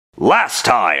Last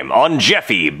time on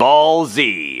Jeffy Ball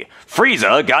Z,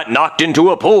 Frieza got knocked into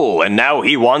a pool and now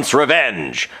he wants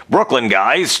revenge. Brooklyn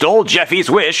guys stole Jeffy's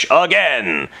wish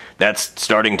again. That's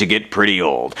starting to get pretty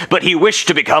old. But he wished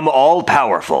to become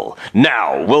all-powerful.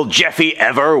 Now, will Jeffy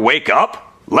ever wake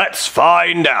up? Let's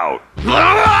find out.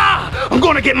 I'm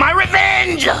gonna get my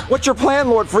revenge! What's your plan,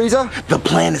 Lord Frieza? The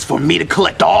plan is for me to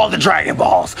collect all the Dragon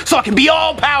Balls so I can be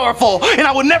all-powerful and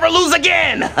I will never lose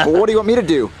again! Well, what do you want me to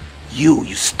do? You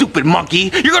stupid monkey,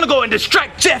 you're gonna go and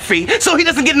distract Jeffy so he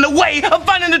doesn't get in the way of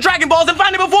finding the Dragon Balls and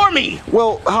find it before me!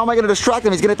 Well, how am I gonna distract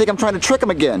him? He's gonna think I'm trying to trick him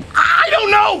again. I don't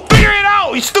know! Figure it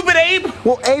out, you stupid Abe!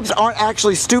 Well, apes aren't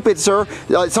actually stupid, sir.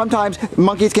 Sometimes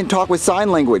monkeys can talk with sign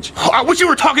language. I wish you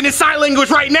were talking in sign language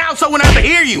right now so I wouldn't have to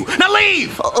hear you! Now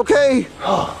leave! Okay.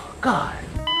 Oh, God.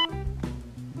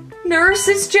 Nurse,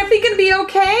 is Jeffy gonna be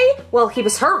okay? Well, he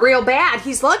was hurt real bad.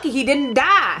 He's lucky he didn't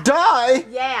die. Die?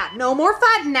 Yeah, no more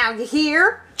fighting now, you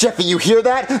hear? Jeffy, you hear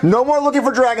that? No more looking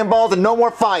for Dragon Balls and no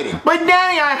more fighting. But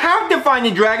Daddy, I have to find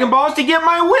the Dragon Balls to get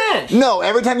my wish. No,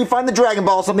 every time you find the Dragon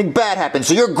Ball, something bad happens,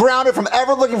 so you're grounded from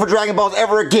ever looking for Dragon Balls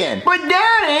ever again. But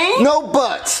Daddy! No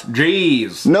buts.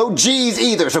 Jeez. No G's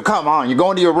either, so come on, you're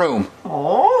going to your room.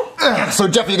 Aww. So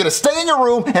Jeffy, you're gonna stay in your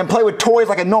room and play with toys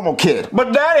like a normal kid.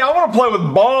 But Daddy, I want to play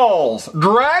with balls.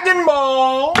 Dragon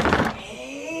Ball!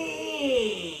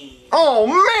 Oh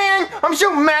man, I'm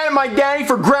so mad at my daddy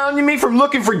for grounding me from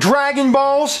looking for Dragon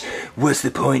Balls. What's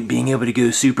the point being able to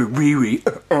go super Riri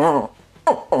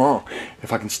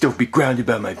if I can still be grounded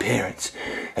by my parents?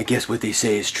 I guess what they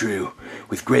say is true.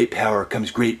 With great power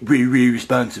comes great Riri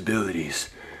responsibilities.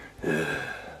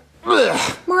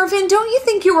 Marvin, don't you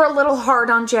think you were a little hard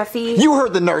on Jeffy? You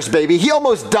heard the nurse, baby. He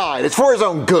almost died. It's for his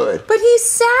own good. But he's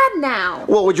sad now.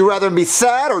 Well, would you rather him be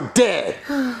sad or dead?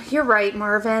 You're right,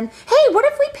 Marvin. Hey, what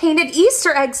if we painted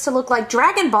Easter eggs to look like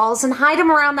Dragon Balls and hide them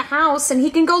around the house and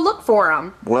he can go look for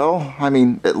them? Well, I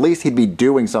mean, at least he'd be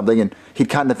doing something and he'd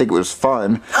kind of think it was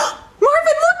fun.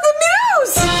 Marvin, look, the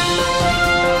news!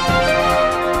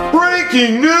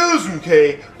 Breaking news,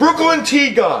 okay? Brooklyn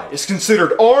T guy is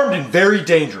considered armed and very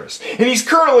dangerous, and he's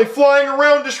currently flying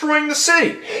around destroying the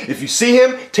city. If you see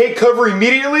him, take cover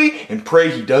immediately and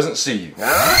pray he doesn't see you.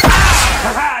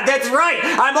 That's right!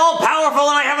 I'm all powerful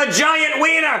and I have a giant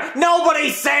wiener!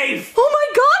 Nobody's safe! Oh my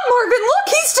God, Marvin, look,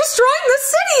 he's destroying the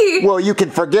city! Well, you can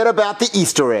forget about the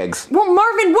Easter eggs. Well,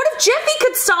 Marvin, what if Jeffy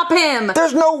could stop him?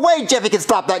 There's no way Jeffy can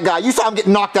stop that guy. You saw him get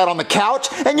knocked out on the couch,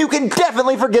 and you can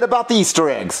definitely forget about the Easter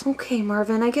eggs. Okay,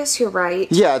 Marvin, I guess you're right.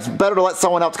 Yeah, it's better to let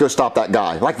someone else go stop that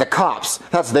guy, like the cops.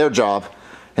 That's their job.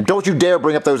 And don't you dare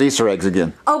bring up those Easter eggs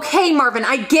again. Okay, Marvin,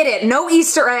 I get it. No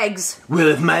Easter eggs. Well,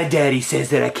 if my daddy says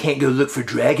that I can't go look for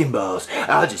Dragon Balls,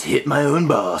 I'll just hit my own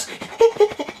balls.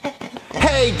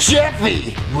 Hey,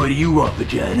 Jeffy! What do you want,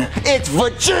 vagina? It's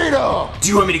Vegeta! Do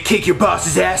you want me to kick your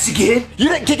boss's ass again? You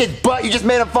didn't kick his butt, you just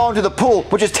made him fall into the pool,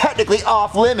 which is technically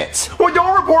off limits. Well,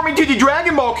 don't report me to the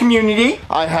Dragon Ball community.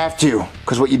 I have to,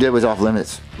 because what you did was off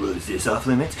limits. Well, is this off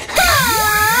limits?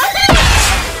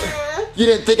 You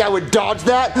didn't think I would dodge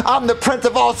that? I'm the Prince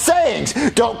of all sayings!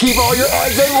 Don't keep all your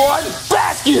eggs in one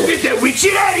basket! Get that weak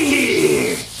shit out of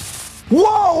here!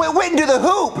 Whoa, it went into the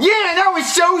hoop! Yeah, that was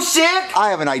so sick! I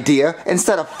have an idea.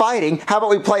 Instead of fighting, how about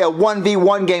we play a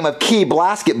 1v1 game of key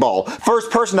basketball? First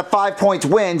person to 5 points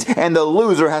wins, and the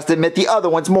loser has to admit the other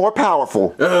one's more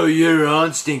powerful. Oh, you're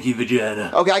on, stinky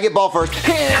vagina. Okay, I get ball first.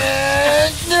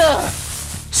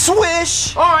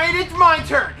 Swish! Alright, it's my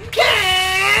turn.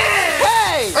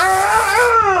 Hey!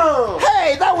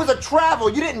 Hey, that was a travel.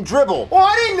 You didn't dribble. Well,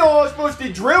 I didn't know I was supposed to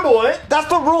dribble it. That's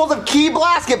the rules of key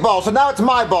basketball, so now it's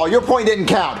my ball. Your point didn't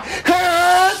count.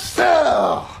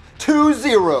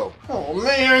 2-0. Oh,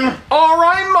 man.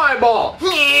 Alright, my ball.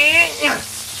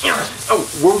 Oh,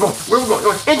 where we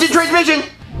going? Engine transmission.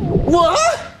 What?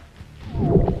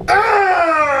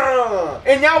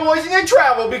 And that wasn't a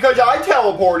travel because I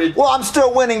teleported. Well, I'm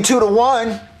still winning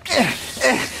 2-1.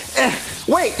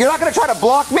 Wait, you're not gonna try to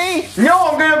block me? No,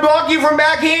 I'm gonna block you from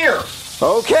back here.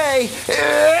 Okay.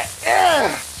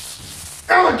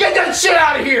 Get that shit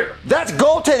out of here. That's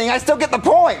goaltending. I still get the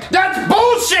point. That's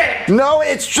bullshit. No,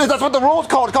 it's true. That's what the rule's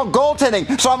called. It's called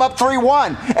goaltending. So I'm up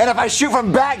 3-1. And if I shoot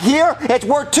from back here, it's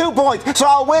worth 2 points. So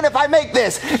I'll win if I make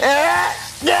this.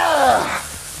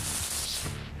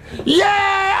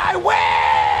 Yeah, I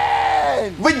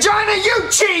win! Vagina, you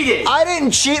cheated! I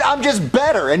didn't cheat, I'm just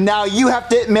better, and now you have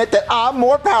to admit that I'm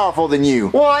more powerful than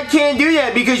you. Well, I can't do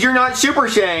that because you're not Super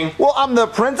Saiyan. Well, I'm the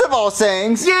Prince of all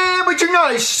sayings. Yeah, but you're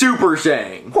not a Super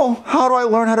Saiyan. Well, how do I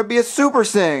learn how to be a Super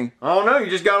Saiyan? I don't know, you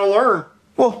just gotta learn.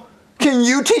 Well, can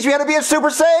you teach me how to be a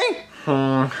Super Saiyan?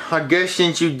 I guess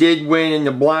since you did win in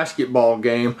the basketball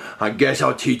game, I guess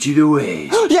I'll teach you the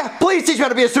ways. Yeah, please teach me how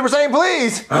to be a Super Saiyan,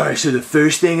 please! Alright, so the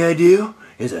first thing I do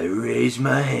is I raise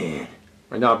my hand.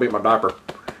 Right now I beat my diaper.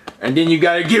 And then you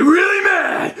gotta get really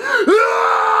mad!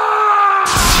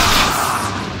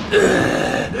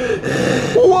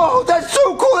 Whoa, that's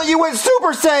so cool that you went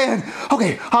Super Saiyan!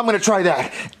 Okay, I'm gonna try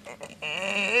that.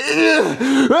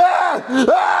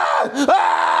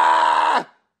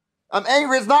 I'm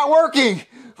angry, it's not working!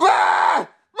 Why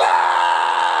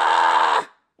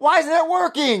isn't it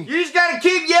working? You just gotta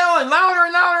keep yelling louder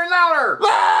and louder and louder!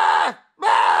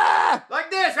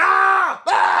 Like this!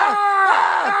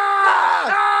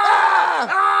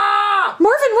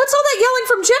 Marvin, what's all that yelling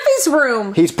from Jeffy's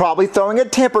room? He's probably throwing a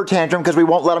temper tantrum because we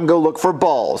won't let him go look for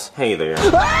balls. Hey there.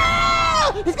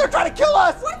 He's gonna try to kill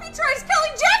us! What if he tries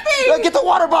killing Jeffy? Get the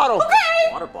water bottle!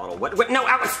 Okay! Water bottle? What? No,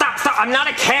 stop! I'm not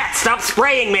a cat! Stop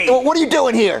spraying me! What are you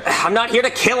doing here? I'm not here to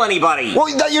kill anybody! Well,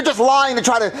 you're just lying to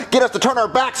try to get us to turn our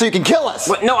back so you can kill us!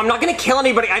 What? No, I'm not gonna kill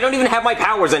anybody. I don't even have my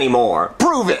powers anymore.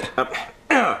 Prove it!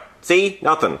 See?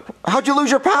 Nothing. How'd you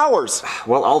lose your powers?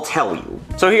 Well, I'll tell you.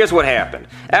 So here's what happened.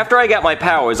 After I got my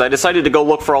powers, I decided to go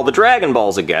look for all the Dragon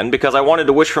Balls again because I wanted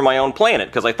to wish for my own planet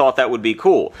because I thought that would be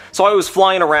cool. So I was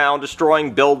flying around,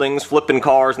 destroying buildings, flipping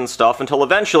cars and stuff until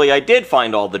eventually I did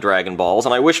find all the Dragon Balls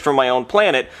and I wished for my own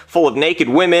planet full of naked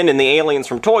women and the aliens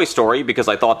from Toy Story because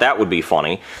I thought that would be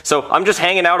funny. So I'm just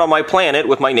hanging out on my planet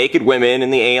with my naked women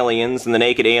and the aliens and the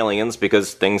naked aliens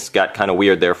because things got kind of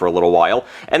weird there for a little while.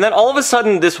 And then all of a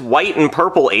sudden this white and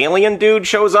purple alien dude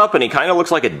shows up and he kind of looks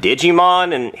like a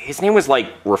Digimon and his name was like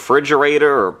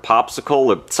Refrigerator or Popsicle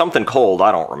or something cold,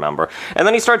 I don't remember. And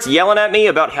then he starts yelling at me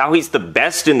about how he's the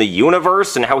best in the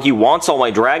universe and how he wants all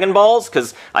my Dragon Balls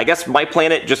because I guess my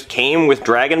planet just came with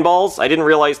Dragon Balls. I didn't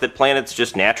realize that planets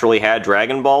just naturally had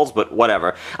Dragon Balls, but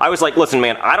whatever. I was like, listen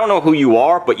man, I don't know who you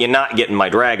are, but you're not getting my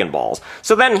Dragon Balls.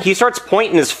 So then he starts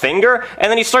pointing his finger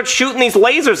and then he starts shooting these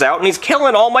lasers out and he's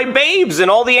killing all my babes and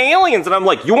all the aliens and I'm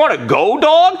like, you want to go,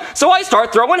 dog? So I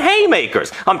start throwing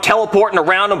haymakers. I'm teleporting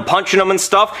around him, punching him and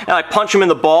stuff, and I punch him in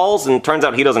the balls, and it turns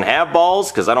out he doesn't have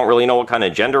balls, because I don't really know what kind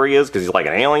of gender he is, because he's like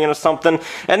an alien or something.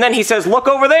 And then he says, look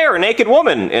over there, a naked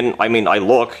woman. And I mean, I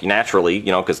look, naturally,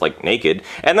 you know, because like naked.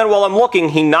 And then while I'm looking,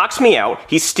 he knocks me out,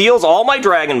 he steals all my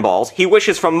Dragon Balls, he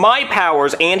wishes for my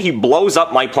powers, and he blows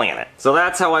up my planet. So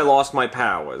that's how I lost my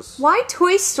powers. Why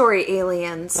Toy Story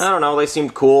aliens? I don't know, they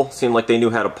seemed cool, seemed like they knew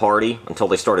how to party, until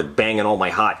they started banging all my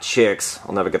hot chicks.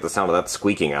 I'll never get the sound of that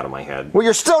squeaking out of my head. Well,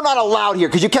 you're still not allowed here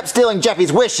because you kept stealing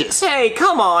Jeffy's wishes. Hey,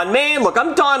 come on, man. Look,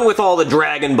 I'm done with all the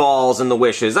Dragon Balls and the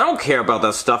wishes. I don't care about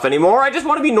that stuff anymore. I just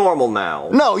want to be normal now.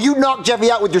 No, you knocked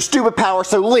Jeffy out with your stupid power,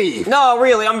 so leave. No,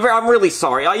 really, I'm really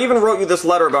sorry. I even wrote you this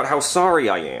letter about how sorry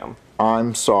I am.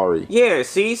 I'm sorry. Yeah,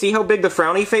 see how big the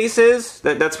frowny face is?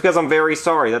 That's because I'm very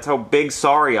sorry. That's how big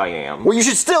sorry I am. Well, you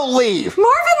should still leave.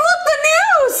 Marvin, look, the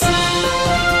news!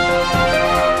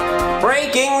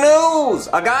 Breaking news!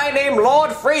 A guy named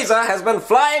Lord Frieza has been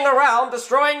flying around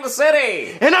destroying the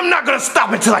city! And I'm not gonna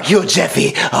stop until I kill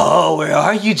Jeffy. Oh, where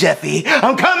are you, Jeffy?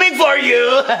 I'm coming for you!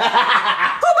 Oh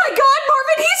my god,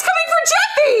 Marvin, he's coming for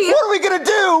Jeffy! What are we gonna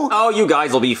do? Oh, you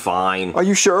guys will be fine. Are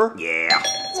you sure? Yeah.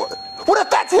 What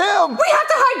if that's him? We have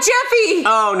to hide Jeffy!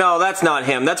 Oh, no, that's not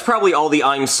him. That's probably all the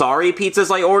I'm sorry pizzas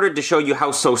I ordered to show you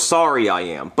how so sorry I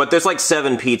am. But there's like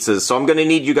 7 pizzas, so I'm gonna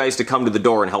need you guys to come to the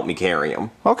door and help me carry them.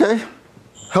 Okay.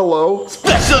 Hello?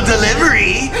 Special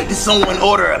delivery! Did someone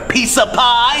order a pizza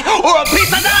pie or a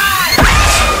pizza die?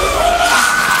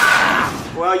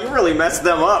 Well, you really messed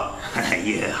them up.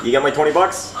 Yeah. You got my 20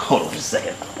 bucks? Hold on for a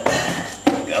second.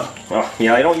 There we go. Oh,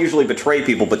 yeah, I don't usually betray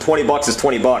people, but 20 bucks is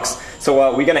 20 bucks.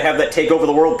 So, we gonna have that take over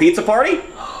the world pizza party?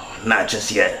 Not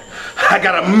just yet. I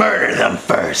gotta murder them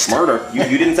first. Murder?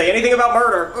 You didn't say anything about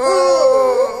murder.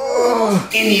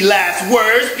 Any last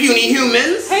words, puny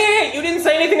humans? Hey, you didn't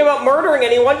say anything about murdering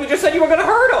anyone. You just said you were gonna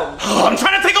hurt them. Oh, I'm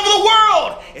trying to take over the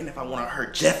world! And if I want to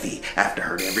hurt Jeffy, I have to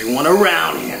hurt everyone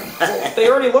around him. They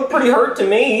already look pretty hurt to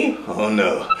me. Oh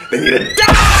no, they need to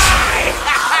die!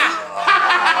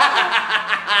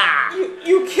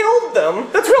 You killed them?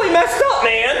 That's really messed up,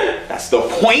 man. That's the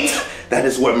point. That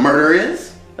is what murder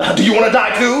is. Do you want to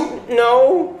die too?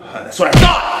 No. That's what I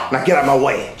thought. Now get out of my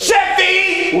way.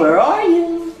 Jeffy! Where are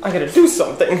you? I gotta do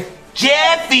something.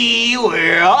 Jeffy,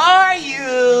 where are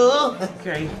you?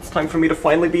 Okay, it's time for me to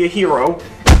finally be a hero.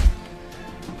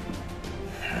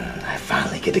 I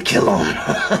finally get to kill him.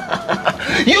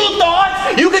 You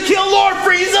thought you could kill Lord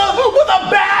Frieza with a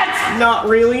bat? Not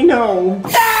really, no.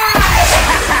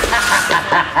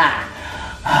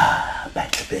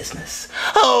 Back to business.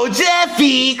 Oh,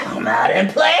 Jeffy, come out and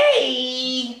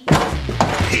play.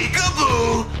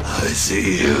 Peekaboo, I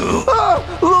see you.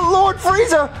 Lord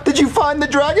Frieza, did you find the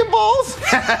Dragon Balls?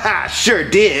 Sure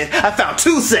did. I found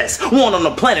 2 sets. One on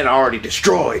the planet I already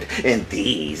destroyed. And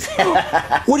these.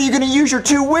 What are you gonna use your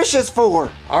 2 wishes for?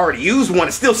 I already used one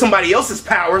to steal somebody else's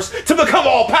powers to become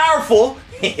all powerful.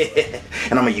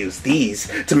 And I'm gonna use these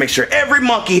to make sure every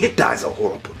monkey dies a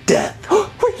horrible death.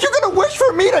 You're gonna wish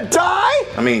for me to die?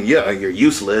 I mean, yeah, you're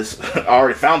useless. I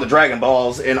already found the Dragon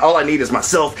Balls, and all I need is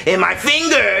myself and my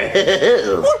finger.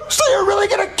 So you're really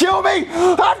gonna kill me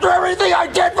after everything I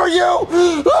did for you?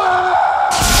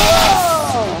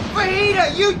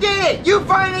 Vegeta, you did it! You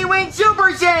finally went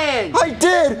Super Saiyan!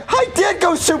 I did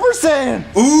go Super Saiyan!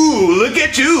 Ooh, look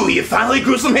at you! You finally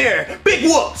grew some hair! Big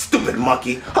whoop, stupid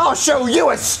monkey! I'll show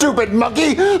you a stupid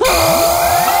monkey!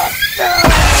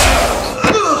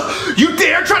 You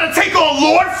dare try to take on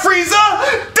Lord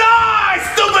Frieza? Die,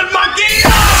 stupid monkey!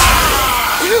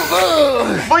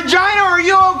 Vagina, are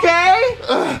you okay?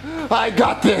 I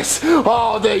got this.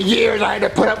 All the years I had to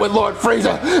put up with Lord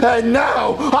Frieza, and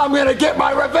now I'm gonna get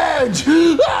my revenge!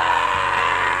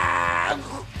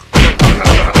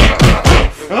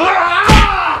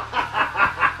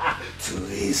 Too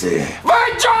easy.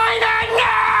 Vagina,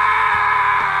 no!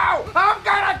 I'm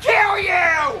gonna kill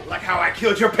you! Like how I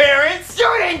killed your parents? You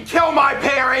didn't kill my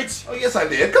parents! Oh, yes, I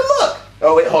did. Good luck.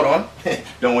 Oh, wait, hold on.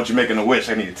 Don't want you making a wish.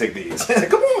 I need to take these.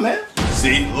 Come on, man.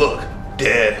 See, look.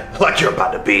 Dead. Like you're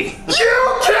about to be.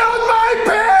 You killed my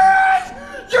parents!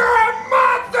 You're a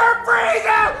monster,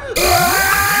 Frieza!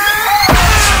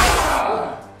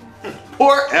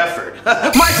 Poor effort.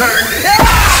 My turn.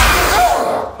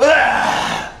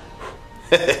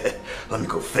 Let me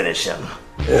go finish him.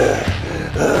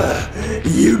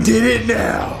 You did it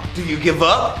now. Do you give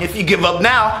up? If you give up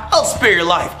now, I'll spare your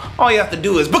life. All you have to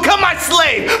do is become my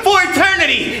slave for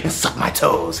eternity and suck my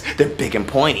toes. They're big and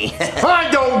pointy. I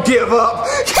don't give up.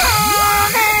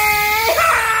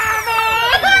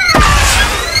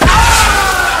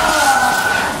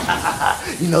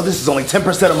 You know this is only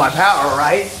 10% of my power,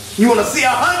 right? You want to see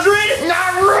 100?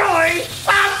 Not really.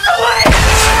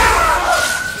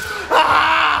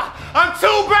 I'm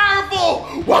too powerful!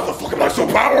 Why the fuck am I so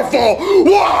powerful?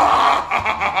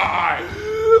 Why?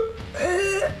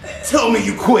 Tell me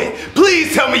you quit.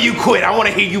 Please tell me you quit. I want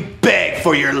to hear you beg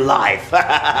for your life.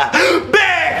 Beg!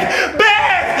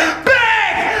 Beg!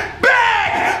 Beg!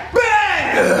 Beg!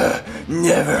 Beg!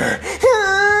 Never.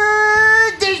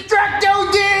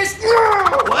 Destructo disc!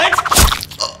 What?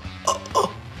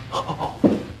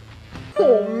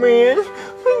 Oh man,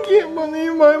 I can't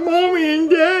believe my mommy and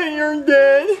daddy are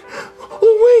dead.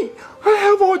 Oh wait, I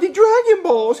have all the Dragon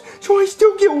Balls, so I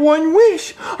still get one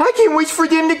wish. I can wish for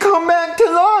them to come back to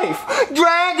life.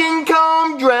 Dragon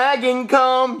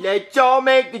come, let's all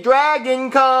make the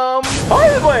dragon come.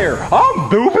 Hi there, I'm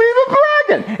Boopy the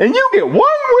Dragon, and you get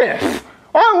one wish.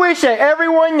 I wish that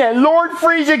everyone that Lord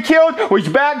Frieza killed was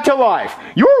back to life.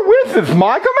 Your wish is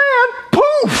my command.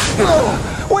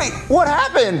 Poof! Wait, what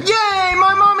happened? Yay,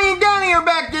 my mommy and daddy are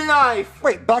back to life.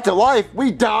 Wait, back to life?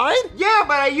 We died? Yeah,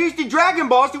 but I used the Dragon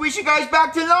Balls to wish you guys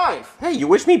back to life. Hey, you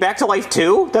wish me back to life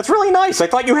too? That's really nice. I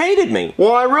thought you hated me.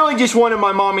 Well, I really just wanted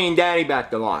my mommy and daddy back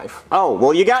to life. Oh,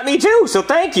 well, you got me too, so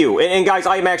thank you. And guys,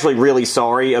 I'm actually really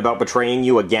sorry about betraying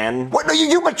you again. What? No,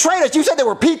 you betrayed us. You said there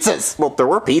were pizzas. Well, there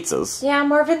were pizzas. Yeah,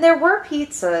 Marvin, there were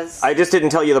pizzas. I just didn't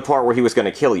tell you the part where he was going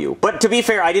to kill you. But to be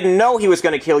fair, I didn't know he was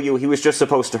going to kill you. He was just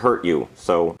supposed to hurt you,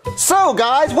 so... So,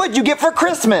 guys, what'd you get for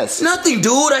Christmas? Nothing,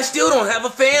 dude. I still don't have a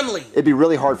family. It'd be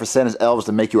really hard for Santa's elves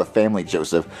to make you a family,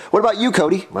 Joseph. What about you,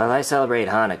 Cody? Well, I celebrate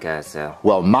Hanukkah, so...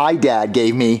 Well, my dad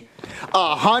gave me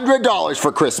 $100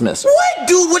 for Christmas. What,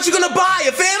 dude? What you gonna buy?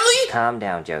 A family? Calm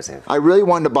down, Joseph. I really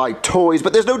wanted to buy toys,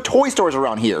 but there's no toy stores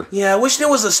around here. Yeah, I wish there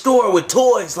was a store with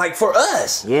toys, like for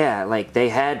us. Yeah, like they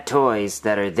had toys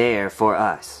that are there for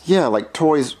us. Yeah, like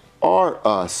toys are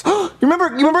us. you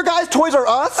remember guys, Toys R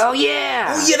Us? Oh,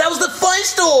 yeah! Oh, yeah, that was the fun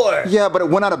store. Yeah, but it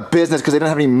went out of business because they didn't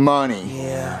have any money.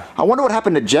 Yeah. I wonder what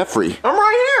happened to Jeffrey. I'm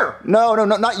right here. No,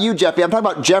 not you, Jeffy. I'm talking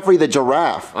about Jeffrey the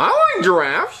giraffe. I like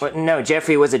giraffes. But no,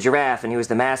 Jeffrey was a giraffe and he was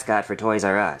the mascot for Toys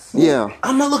R Us. Yeah.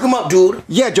 I'm gonna look him up, dude.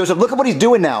 Yeah, Joseph, look at what he's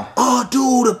doing now. Oh,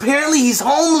 dude, apparently he's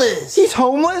homeless. He's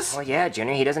homeless? Well, yeah,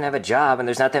 Junior, he doesn't have a job and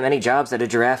there's not that many jobs that a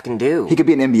giraffe can do. He could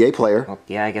be an NBA player. Well,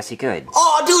 yeah, I guess he could.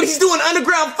 Oh, dude, he's doing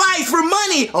underground fights for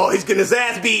money. Oh, he's getting his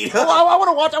ass beat. I want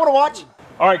to watch.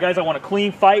 All right, guys, I want a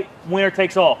clean fight. Winner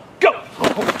takes all. Go!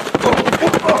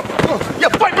 Yeah,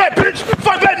 fight back, bitch!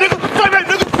 Fight back, nigga! Fight back,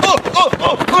 nigga! Fight,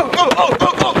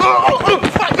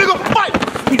 nigga! Fight!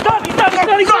 He's done, he's done, he's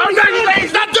done, he's done, he's done!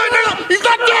 He's not done, nigga! He's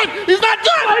not done! He's not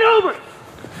done! Fight over!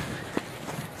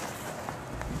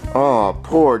 Oh,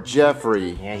 Poor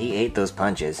Jeffrey. Yeah, he ate those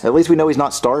punches. At least we know he's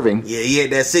not starving. Yeah, he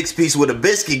had that 6-piece with a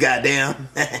biscuit, goddamn.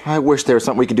 I wish there was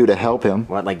something we could do to help him.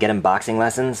 What, like get him boxing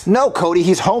lessons? No, Cody,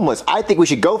 he's homeless. I think we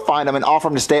should go find him and offer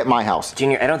him to stay at my house.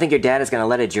 Junior, I don't think your dad is gonna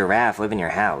let a giraffe live in your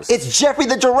house. It's Jeffrey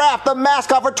the giraffe, the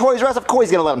mascot for Toys R Us. Of course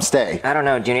he's gonna let him stay. I don't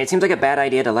know, Junior. It seems like a bad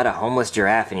idea to let a homeless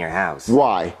giraffe in your house.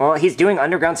 Why? Well, he's doing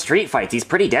underground street fights. He's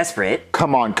pretty desperate.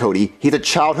 Come on, Cody. He's a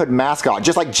childhood mascot,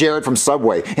 just like Jared from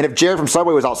Subway. And if Jared from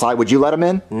Subway was outside, would you let him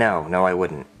in? No, I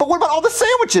wouldn't. But what about all the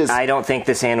sandwiches? I don't think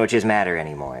the sandwiches matter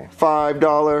anymore.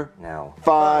 $5. No.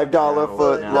 $5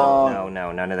 foot long.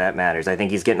 No, none of that matters. I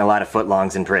think he's getting a lot of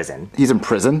footlongs in prison. He's in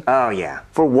prison? Oh, yeah.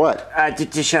 For what?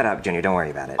 Just shut up, Junior. Don't worry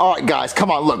about it. All right, guys,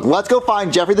 come on. Look, let's go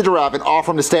find Jeffrey the giraffe and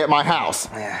offer him to stay at my house.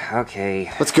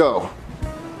 Okay. Let's go.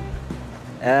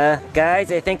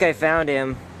 Guys, I think I found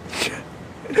him.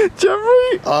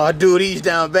 Jeffrey? Oh, dude, he's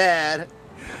down bad.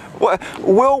 What?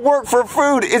 We'll work for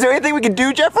food. Is there anything we can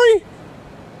do, Jeffrey?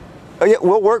 Oh, yeah,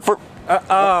 we'll work for...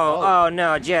 Oh,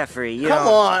 no, Jeffrey. You Come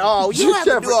don't... on. Oh, you don't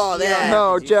have to do all that.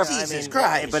 No, Jeffrey. Jesus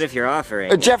Christ. But if you're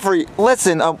offering... Jeffrey,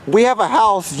 listen, we have a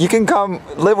house. You can come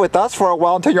live with us for a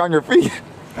while until you're on your feet.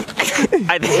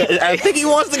 I think he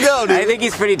wants to go, dude. I think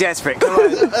he's pretty desperate. Come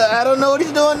on. I don't know what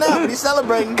he's doing now, but he's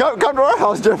celebrating. Come to our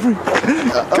house, Jeffrey.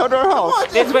 Come to our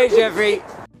house. This way, Jeffrey.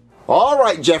 All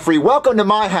right, Jeffrey, welcome to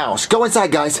my house. Go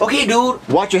inside, guys. Okay, dude.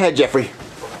 Watch your head, Jeffrey.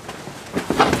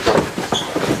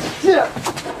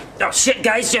 Oh, shit,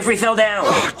 guys. Jeffrey fell down.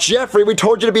 Jeffrey, we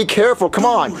told you to be careful. Come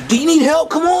on. Do you need help?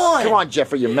 Come on. Come on,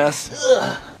 Jeffrey, you mess.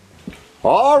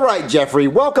 All right, Jeffrey,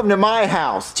 welcome to my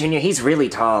house. Junior, he's really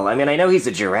tall. I mean, I know he's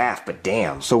a giraffe, but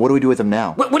damn. So what do we do with him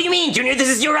now? What do you mean, Junior? This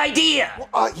is your idea.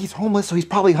 He's homeless, so he's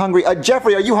probably hungry.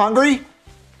 Jeffrey, are you hungry?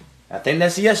 I think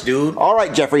that's a yes, dude. All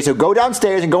right, Jeffrey, so go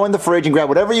downstairs and go in the fridge and grab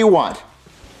whatever you want.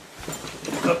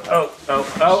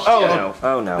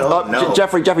 Oh, no. No.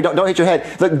 Jeffrey, don't hit your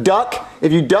head. Look, duck.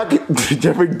 If you duck,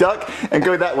 Jeffrey, duck and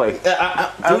go that way.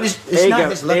 Dude, it's There you not go.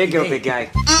 his There you lucky go, day. big guy.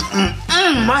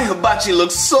 My hibachi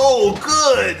looks so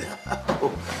good.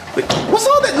 Wait, what's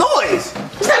all that noise?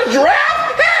 Is that a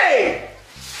giraffe? Hey!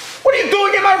 What are you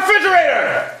doing in my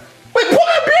refrigerator? Wait, pull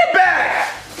that beer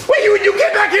back! Wait, you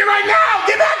get back here right now!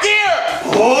 Get back here!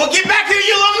 Oh, get back here,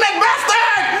 you long-necked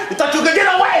bastard! You thought you could get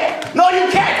away? No, you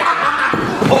can't!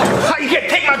 Oh, you can't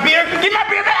take my beer! Get my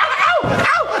beer back! Ow!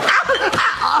 Ow! Ow!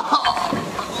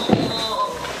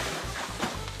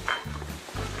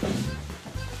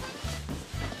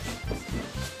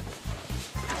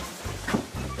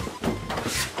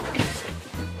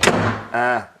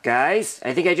 Ow! Guys,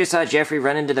 I think I just saw Jeffrey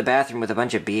run into the bathroom with a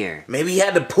bunch of beer. Maybe he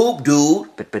had to poop, dude.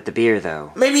 But the beer,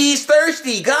 though. Maybe he's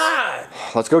thirsty. God!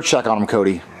 Let's go check on him,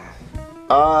 Cody.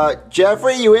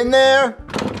 Jeffrey, you in there?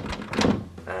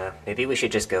 Maybe we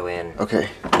should just go in. Okay.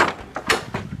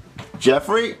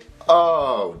 Jeffrey?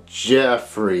 Oh,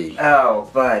 Jeffrey. Oh,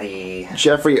 buddy.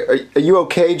 Jeffrey, are you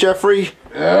okay, Jeffrey?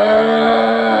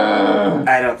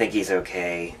 I don't think he's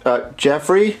okay.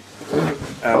 Jeffrey?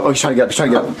 Oh, he's trying to get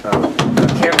up.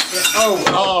 Careful.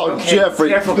 Oh, Okay, Jeffrey.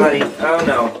 Careful, buddy. Oh,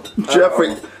 no.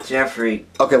 Jeffrey. Jeffrey.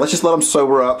 Okay, let's just let him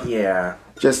sober up. Yeah.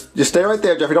 Just stay right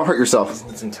there, Jeffrey. Don't hurt yourself.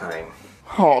 Need some time.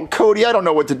 Oh, Cody, I don't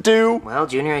know what to do. Well,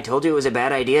 Junior, I told you it was a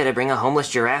bad idea to bring a homeless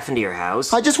giraffe into your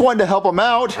house. I just wanted to help him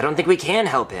out. I don't think we can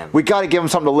help him. We gotta give him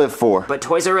something to live for. But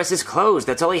Toys R Us is closed.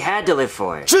 That's all he had to live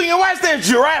for. Junior, why is there a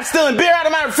giraffe stealing beer out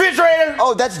of my refrigerator?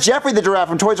 Oh, that's Jeffrey the giraffe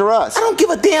from Toys R Us. I don't give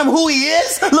a damn who he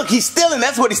is. Look, he's stealing.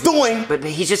 That's what he's doing. But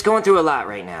he's just going through a lot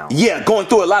right now. Yeah, going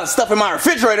through a lot of stuff in my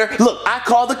refrigerator. Look, I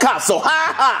called the cops, so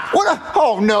ha ha. What?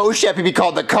 Oh no, Sheppy be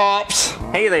called the cops.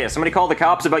 Hey there, somebody called the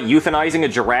cops about euthanizing a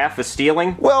giraffe for stealing?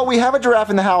 Well, we have a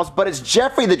giraffe in the house, but it's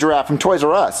Jeffrey the giraffe from Toys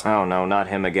R Us. Oh no, not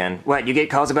him again. What, you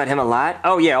get calls about him a lot?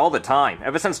 Oh yeah, all the time.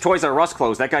 Ever since Toys R Us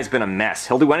closed, that guy's been a mess.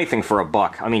 He'll do anything for a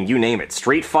buck. I mean, you name it.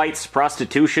 Street fights,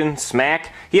 prostitution,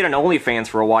 smack. He had an OnlyFans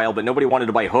for a while, but nobody wanted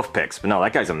to buy hoof picks. But no,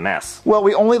 that guy's a mess. Well,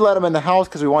 we only let him in the house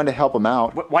because we wanted to help him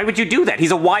out. Why would you do that?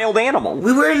 He's a wild animal.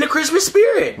 We were in the Christmas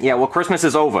spirit. Yeah, well, Christmas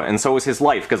is over, and so is his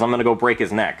life, because I'm gonna go break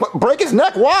his neck. What, break his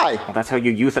neck? Why? Well, that's how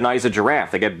you euthanize a giraffe.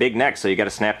 They get big necks, so you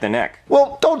gotta snap their neck.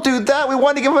 Well, don't do that. We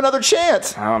wanted to give him another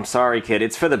chance. Oh, I'm sorry, kid.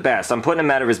 It's for the best. I'm putting him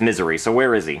out of his misery, so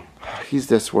where is he? He's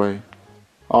this way.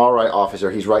 All right,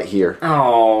 officer, he's right here.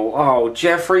 Oh,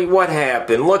 Jeffrey, what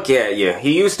happened? Look at you.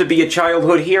 He used to be a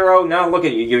childhood hero. Now look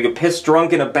at you. You're pissed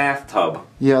drunk in a bathtub.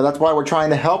 Yeah, that's why we're trying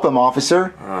to help him,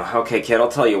 officer. Okay, kid, I'll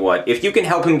tell you what. If you can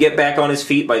help him get back on his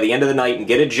feet by the end of the night and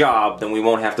get a job, then we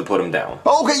won't have to put him down.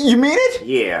 Oh, okay, you mean it?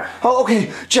 Yeah. Oh,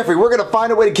 okay, Jeffrey, we're gonna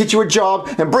find a way to get you a job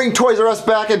and bring Toys R Us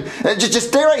back and just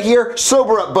stay right here,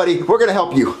 sober up, buddy. We're gonna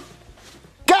help you.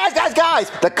 Guys,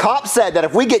 Guys! The cop said that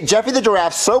if we get Jeffy the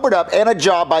Giraffe sobered up and a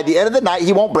job by the end of the night,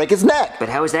 he won't break his neck. But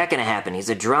how is that gonna happen? He's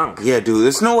a drunk. Yeah, dude,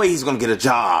 there's no way he's gonna get a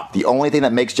job. The only thing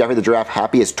that makes Jeffy the Giraffe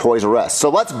happy is Toys R Us. So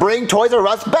let's bring Toys R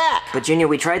Us back! But Junior,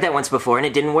 we tried that once before and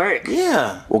it didn't work.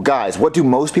 Yeah. Well, guys, what do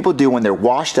most people do when they're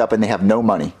washed up and they have no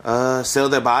money? Sell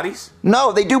their bodies?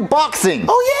 No, they do boxing!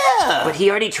 Oh, yeah! But he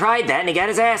already tried that and he got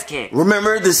his ass kicked.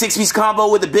 Remember the 6-piece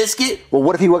combo with the biscuit? Well,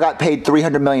 what if he got paid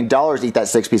 $300 million to eat that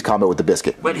 6-piece combo with the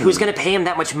biscuit? But who's gonna pay him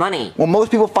that much money? Well,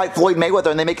 most people fight Floyd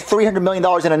Mayweather and they make $300 million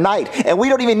in a night. And we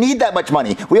don't even need that much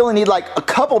money. We only need like a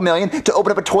couple million to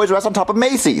open up a Toys R Us on top of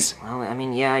Macy's. Well, I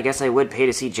mean, yeah, I guess I would pay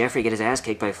to see Jeffrey get his ass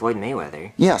kicked by Floyd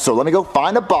Mayweather. Yeah, so let me go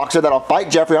find a boxer that'll fight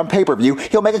Jeffrey on pay-per-view.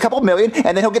 He'll make a couple million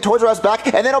and then he'll get Toys R Us back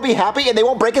and then he'll be happy and they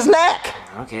won't break his neck.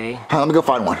 Okay. Let me go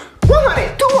find one.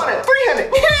 100, 200,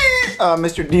 300.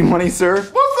 Mr. D-Money, sir?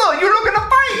 What's up? You looking to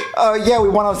fight? Yeah, we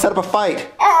want to set up a fight.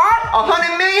 Alright,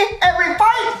 100 million every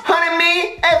fight, 100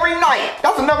 million every night.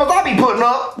 That's the numbers I be putting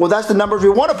up. Well, that's the numbers we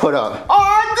want to put up.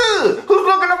 Alright, good. Who's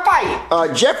looking to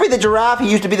fight? Jeffrey the Giraffe,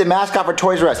 he used to be the mascot for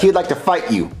Toys R Us. He'd like to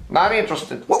fight you. Not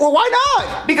interested. Well, why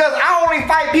not? Because I only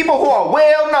fight people who are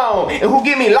well known and who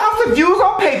give me lots of views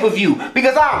on pay-per-view.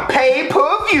 Because I'm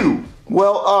pay-per-view.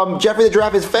 Well, Jeffrey the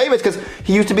Giraffe is famous because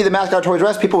he used to be the mascot of Toys R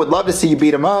Us. People would love to see you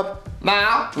beat him up.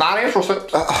 Nah, not interested.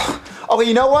 Okay,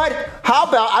 you know what? How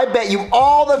about I bet you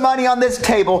all the money on this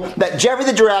table that Jeffrey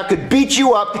the Giraffe could beat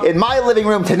you up in my living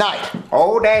room tonight?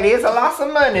 Oh, that is a lot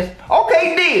of money.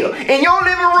 Okay, deal. In your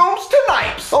living rooms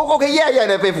tonight. Oh, okay, yeah.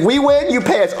 And if we win, you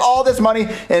pay us all this money.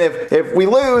 And if we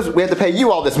lose, we have to pay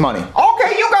you all this money.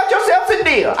 Okay, you got yourselves a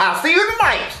deal. I'll see you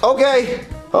tonight. Okay.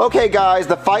 Okay, guys,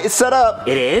 the fight is set up.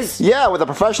 It is? Yeah, with a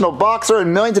professional boxer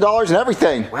and millions of dollars and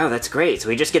everything. Wow, that's great. So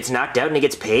he just gets knocked out and he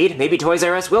gets paid? Maybe Toys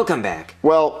R Us will come back.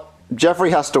 Well, Jeffrey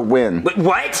has to win. But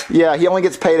what? Yeah, he only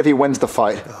gets paid if he wins the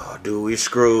fight. Oh, dude, we're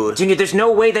screwed. Junior, there's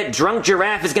no way that drunk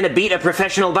giraffe is gonna beat a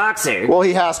professional boxer. Well,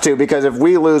 he has to, because if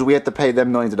we lose, we have to pay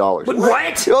them millions of dollars. But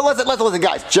what? Well, listen,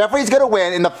 guys. Jeffrey's gonna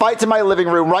win, and the fight's in my living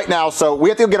room right now, so we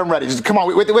have to go get him ready. Just come on,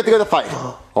 we have to go to the fight.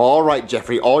 All right,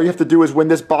 Jeffrey, all you have to do is win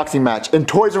this boxing match, and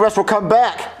Toys R Us will come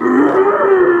back.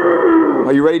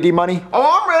 Are you ready, D-Money?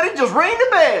 Oh, I'm ready. Just ring the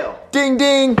bell. Ding,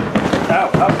 ding. Oh,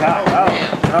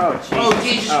 jeez. Oh,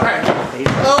 Jesus Christ.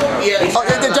 Oh, yeah. Oh,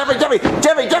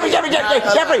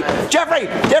 Jeffrey,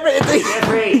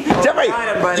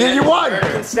 you won.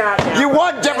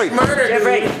 You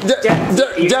won, Jeffrey.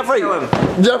 Jeffrey, you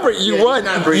won.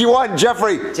 You won,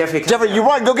 Jeffrey, you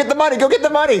won. Go get the money. Go get the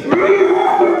money.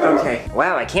 Okay.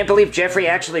 Wow, I can't believe Jeffrey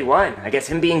actually won. I guess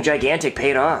him being gigantic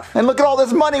paid off. And look at all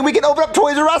this money. We can open up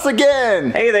Toys R Us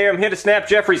again. Hey there, I'm here to snap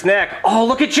Jeffrey's neck. Oh,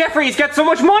 look at Jeffrey. He's got so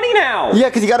much money now. Yeah,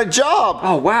 because he got a job.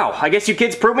 Oh, wow. I guess you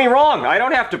kids proved me wrong. I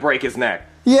don't have to break his neck.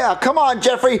 Yeah, come on,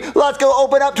 Jeffrey. Let's go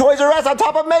open up Toys R Us on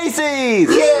top of Macy's.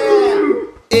 Yeah.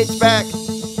 It's back.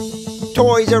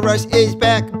 Toys R Us is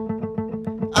back.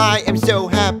 I am so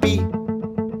happy.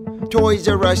 Toys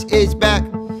R Us is back.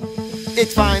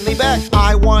 It's finally back.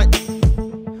 I want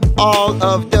all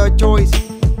of the toys.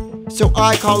 So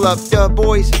I call up the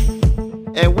boys.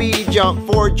 And we jump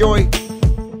for joy.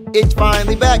 It's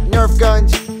finally back. Nerf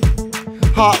guns,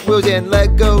 Hot Wheels and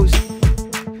Legos,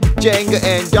 Jenga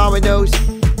and dominoes.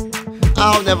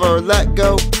 I'll never let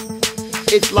go.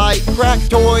 It's like crack.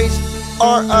 Toys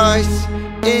R Us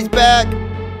is back.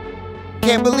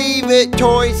 Can't believe it.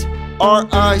 Toys R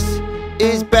Us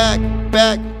is back,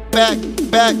 back.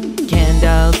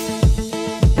 Candles,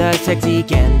 the sexy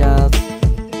candles.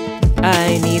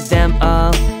 I need them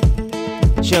all.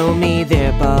 Show me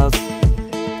their balls.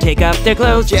 Take off their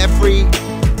clothes. Jeffrey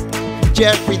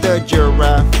the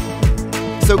Giraffe.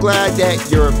 So glad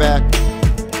that you're back.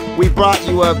 We brought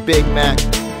you a Big Mac.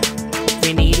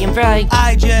 Free medium fry.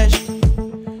 I just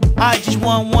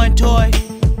want one toy,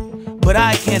 but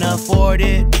I can't afford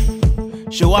it,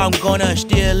 so I'm gonna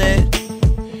steal it.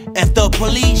 F the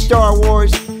police. Star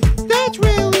Wars, that's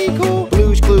really cool.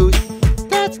 Blue's Clues,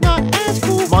 that's not as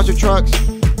cool. Monster Trucks,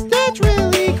 that's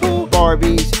really cool.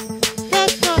 Barbies,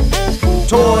 that's not as cool.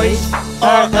 Toys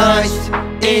R Us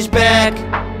is back.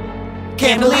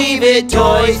 Can't believe it.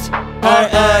 Toys R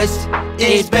Us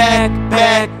is back.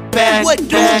 What do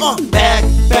back.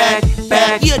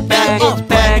 Yeah,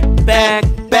 Back.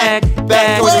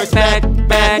 Toys R Us back.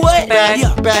 What?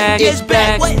 Back. It's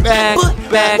back. What? Back.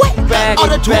 All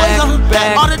the toys, all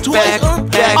the toys, all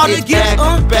the gifts,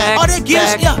 all the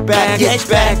gifts, yeah. Yeah, it's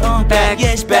back.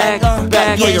 Yeah, it's back.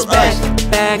 Yeah, it's back.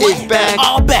 It's back.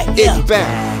 All back. It's Yeah.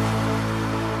 back.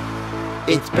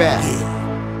 It's back.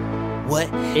 What?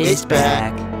 It's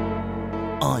back.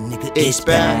 Nigga, it's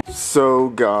back. So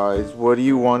guys, what do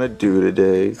you want to do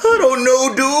today? I don't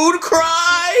know, dude.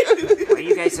 Cry.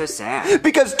 guys so sad?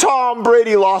 Because Tom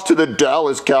Brady lost to the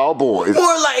Dallas Cowboys.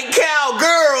 More like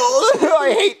cowgirls.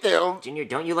 I hate them. Junior,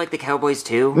 don't you like the Cowboys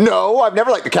too? No, I've never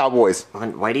liked the Cowboys. Well,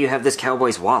 then why do you have this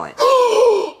Cowboys wallet?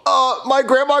 My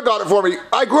grandma got it for me.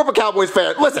 I grew up a Cowboys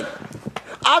fan. Listen,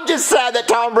 I'm just sad that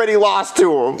Tom Brady lost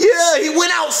to him. Yeah, he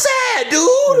went out sad,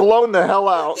 dude. Blown the hell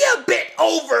out. Yeah, bent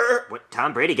over. What,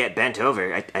 Tom Brady get bent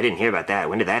over? I didn't hear about that.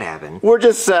 When did that happen? We're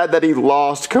just sad that he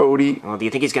lost, Cody. Well, do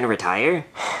you think he's gonna retire?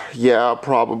 Yeah,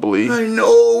 probably. I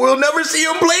know, we'll never see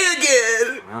him play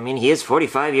again. Well, I mean, he is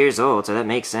 45 years old, so that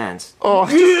makes sense. Oh.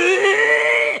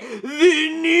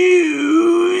 The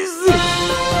news.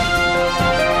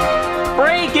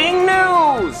 Breaking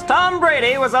news! Tom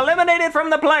Brady was eliminated from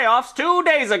the playoffs 2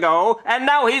 days ago, and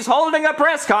now he's holding a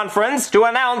press conference to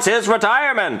announce his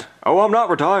retirement. Oh, I'm not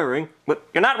retiring. But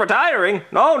you're not retiring?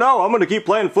 No, I'm gonna keep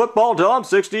playing football till I'm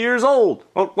 60 years old.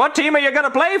 Well, what team are you gonna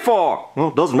play for? Well,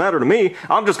 it doesn't matter to me.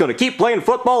 I'm just gonna keep playing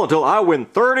football until I win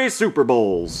 30 Super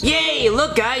Bowls. Yay!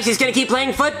 Look, guys, he's gonna keep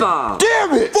playing football.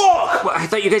 Damn it! Fuck! Well, I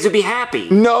thought you guys would be happy.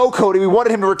 No, Cody, we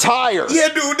wanted him to retire. Yeah,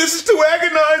 dude, this is too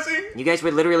agonizing. You guys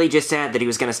were literally just sad that he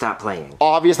was gonna stop playing.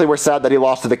 Obviously, we're sad that he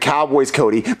lost to the Cowboys,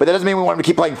 Cody, but that doesn't mean we want him to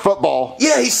keep playing football.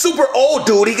 Yeah, he's super old,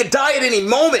 dude. He could die at any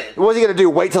moment. What's he gonna do?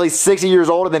 Wait till he's 60 years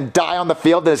old and then die on the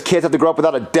field, then his kids have to grow up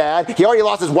without a dad? He already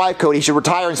lost his wife, Cody. He should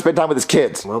retire and spend time with his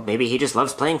kids. Well, maybe he just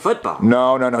loves playing football.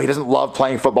 No. He doesn't love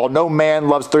playing football. No man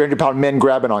loves 300-pound men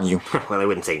grabbing on you. Well, I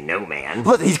wouldn't say no, man.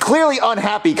 Listen, he's clearly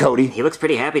unhappy, Cody. He looks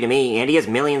pretty happy to me, and he has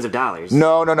millions of dollars.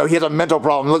 No. He has a mental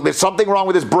problem. Look, there's something wrong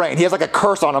with his brain. He has like a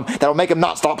curse on him that'll make him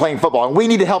not stop playing football, and we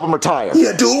need to help him retire.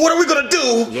 Yeah, dude, what are we gonna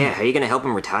do? Yeah, how are you gonna help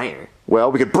him retire?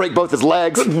 Well, we could break both his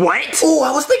legs. What? Oh,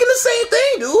 I was thinking the same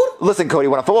thing, dude. Listen, Cody,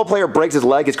 when a football player breaks his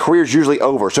leg, his career's usually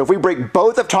over. So if we break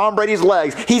both of Tom Brady's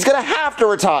legs, he's gonna have to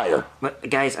retire. But,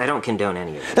 guys, I don't condone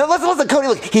any of it. Now listen, Cody,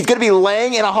 look, he's gonna be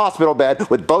laying in a hospital bed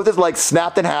with both his legs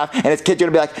snapped in half, and his kid's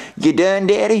gonna be like, "You done,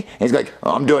 Daddy?" And he's like,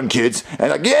 "I'm done, kids." And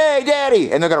like, "Yay,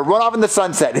 Daddy!" And they're gonna run off in the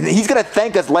sunset, and he's gonna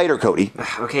thank us later, Cody.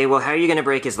 Okay, well, how are you gonna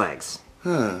break his legs?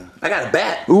 I got a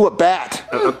bat. Ooh, a bat.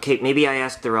 Okay, maybe I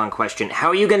asked the wrong question. How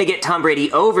are you gonna get Tom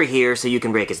Brady over here so you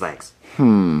can break his legs?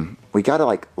 We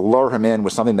gotta, lure him in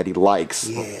with something that he likes.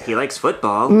 Yeah. He likes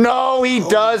football. No, he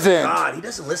doesn't. God, he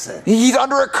doesn't listen. He's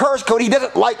under a curse, Cody. He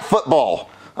doesn't like football.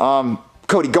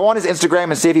 Cody, go on his Instagram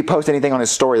and see if he posts anything on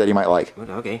his story that he might like.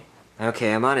 Okay.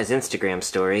 Okay, I'm on his Instagram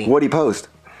story. What'd he post?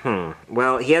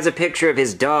 Well, he has a picture of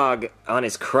his dog on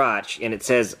his crotch, and it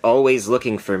says, "Always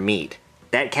looking for meat."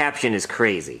 That caption is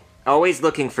crazy. Always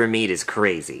looking for meat is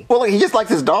crazy. Well, look, he just likes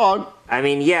his dog. I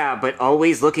mean, yeah, but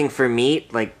always looking for meat?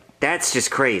 That's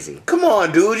just crazy. Come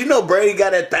on, dude. You know Brady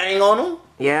got that thing on him.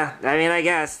 Yeah, I mean, I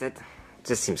guess. That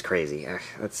just seems crazy.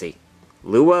 Let's see.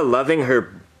 Lua loving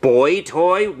her boy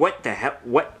toy? What the hell?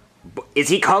 What? Is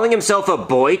he calling himself a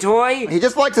boy toy? He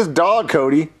just likes his dog,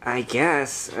 Cody. I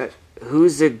guess.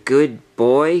 Who's a good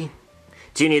boy?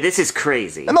 Junior, this is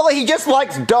crazy. No, he just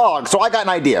likes dogs, so I got an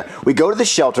idea. We go to the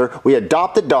shelter, we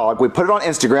adopt the dog, we put it on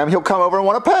Instagram, he'll come over and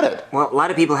want to pet it. Well, a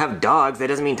lot of people have dogs. That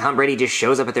doesn't mean Tom Brady just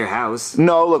shows up at their house.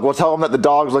 No, look, we'll tell him that the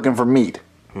dog's looking for meat.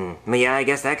 Well, yeah, I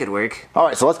guess that could work.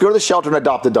 Alright, so let's go to the shelter and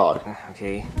adopt the dog.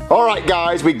 Okay. Alright,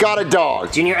 guys, we got a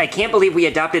dog. Junior, I can't believe we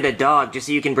adopted a dog just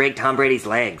so you can break Tom Brady's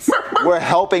legs. We're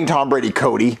helping Tom Brady,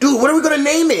 Cody. Dude, what are we gonna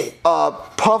name it?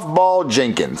 Puffball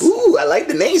Jenkins. Ooh, I like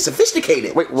the name.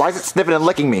 Sophisticated. Wait, why is it sniffing and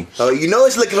licking me? Oh, you know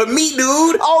it's looking for meat,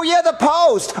 dude. Oh, yeah, the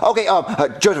post. Okay,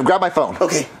 Joseph, grab my phone.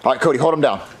 Okay. Alright, Cody, hold him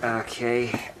down. Okay.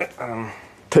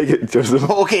 Take it, Joseph.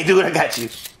 Okay, dude, I got you.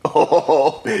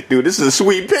 Oh, dude, this is a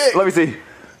sweet pic. Let me see.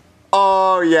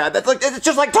 Oh, yeah, it's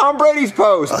just like Tom Brady's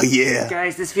post. Oh, yeah.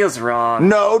 Guys, this feels wrong.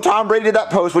 No, Tom Brady did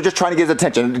that post. We're just trying to get his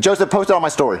attention. Joseph, post it on my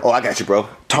story. Oh, I got you, bro.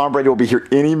 Tom Brady will be here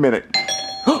any minute.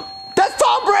 That's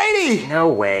Tom Brady! No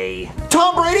way.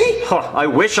 Tom Brady? Huh, I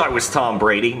wish I was Tom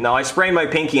Brady. No, I sprained my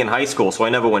pinky in high school, so I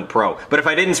never went pro. But if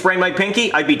I didn't sprain my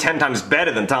pinky, I'd be 10 times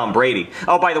better than Tom Brady.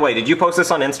 Oh, by the way, did you post this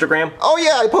on Instagram? Oh,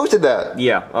 yeah, I posted that.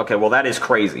 Yeah, okay, well, that is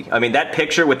crazy. I mean, that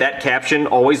picture with that caption,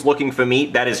 "always looking for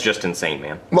meat," that is just insane,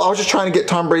 man. Well, I was just trying to get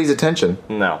Tom Brady's attention.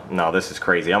 No, this is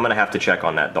crazy. I'm gonna have to check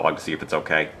on that dog to see if it's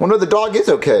okay. Well, no, the dog is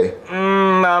okay.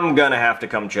 I'm gonna have to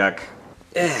come check.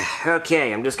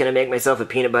 Okay, I'm just gonna make myself a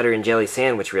peanut butter and jelly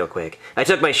sandwich real quick. I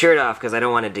took my shirt off because I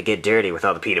don't want it to get dirty with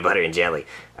all the peanut butter and jelly.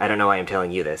 I don't know why I'm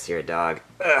telling you this. You're a dog.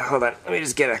 Hold on. Let me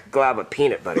just get a glob of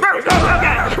peanut butter. Oh, God.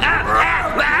 Ow, ow,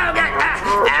 ow, God.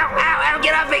 Ow, ow, ow.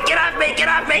 Get off me. Get off me. Get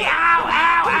off me. Ow,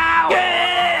 ow, ow.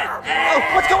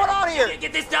 What's going on here?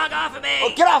 Get this dog off of me!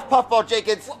 Oh, get off, Puffball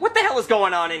Jenkins. What the hell is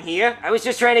going on in here? I was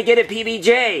just trying to get a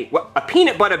PBJ. What, a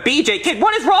peanut butter BJ? Kid,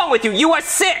 what is wrong with you? You are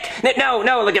sick! No,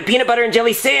 like a peanut butter and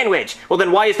jelly sandwich. Well,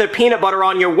 then why is there peanut butter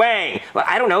on your wang? Well,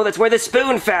 I don't know, that's where the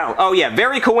spoon fell. Oh yeah,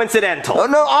 very coincidental. Oh,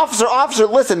 no, officer,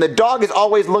 listen, the dog is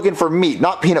always looking for meat,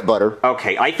 not peanut butter.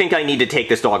 Okay, I think I need to take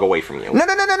this dog away from you. No,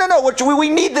 we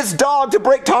need this dog to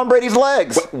break Tom Brady's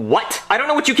legs. What? I don't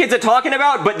know what you kids are talking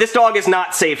about, but this dog is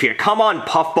not safe here. Come on,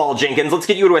 Puffball Jenkins, let's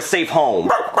get you to a safe home.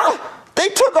 They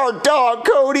took our dog,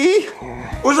 Cody.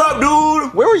 What's up,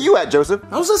 dude? Where were you at, Joseph?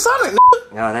 I was in Sonic.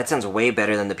 Oh, that sounds way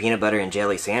better than the peanut butter and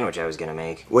jelly sandwich I was gonna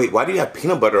make. Wait, why do you have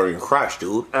peanut butter on your crotch,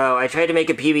 dude? Oh, I tried to make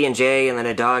a PB&J and then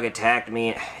a dog attacked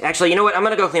me. Actually, you know what? I'm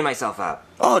gonna go clean myself up.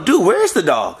 Oh, dude, where's the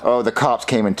dog? Oh, the cops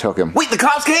came and took him. Wait, the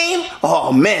cops came?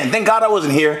 Oh, man, thank God I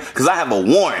wasn't here, because I have a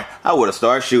warrant. I would have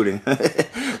started shooting.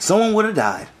 Someone would have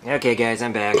died. Okay, guys,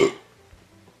 I'm back.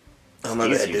 Oh, my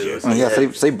bad, dude. Oh, yeah,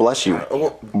 say bless you.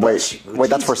 Wait,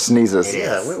 that's for sneezes.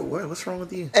 Yeah, what's wrong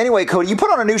with you? Anyway, Cody, you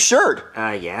put on a new shirt.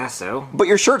 Yeah, so? But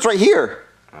your shirt's right here.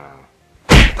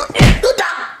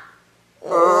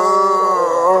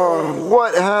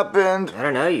 What happened? I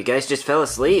don't know, you guys just fell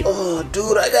asleep. Oh,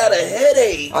 dude, I got a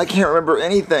headache. I can't remember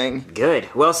anything. Good.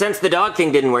 Well, since the dog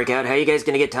thing didn't work out, how are you guys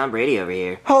gonna get Tom Brady over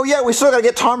here? Oh, yeah, we still gotta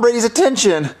get Tom Brady's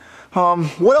attention.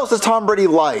 What else does Tom Brady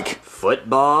like?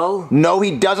 Football? No,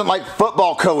 he doesn't like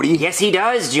football, Cody. Yes, he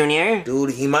does, Junior.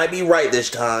 Dude, he might be right this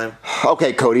time.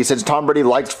 Okay, Cody, since Tom Brady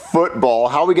likes football,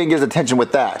 how are we gonna get his attention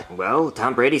with that? Well,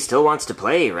 Tom Brady still wants to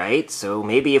play, right? So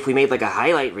maybe if we made like a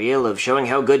highlight reel of showing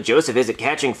how good Joseph is at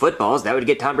catching footballs, that would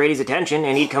get Tom Brady's attention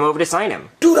and he'd come over to sign him.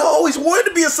 Dude, I always wanted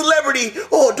to be a celebrity.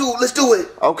 Oh, dude, let's do it.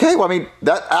 Okay, well, I mean,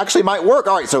 that actually might work.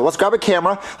 All right, so let's grab a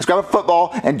camera, let's grab a football,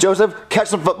 and Joseph, catch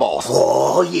some footballs.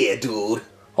 Oh, yeah, dude.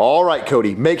 All right,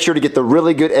 Cody, make sure to get the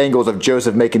really good angles of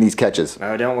Joseph making these catches.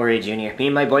 Oh, don't worry, Junior. Me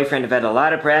and my boyfriend have had a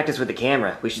lot of practice with the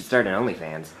camera. We should start an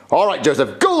OnlyFans. All right,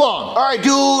 Joseph, go long. All right,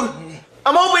 dude.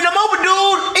 I'm open,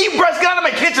 dude. Eat breast, get out of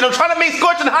my kitchen. I'm trying to make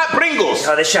scorching hot Pringles.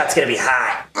 Oh, this shot's gonna be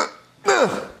hot.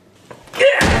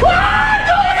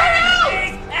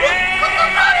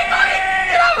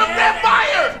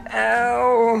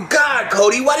 Ow. God,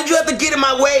 Cody, why did you have to get in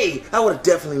my way? I would have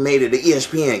definitely made it to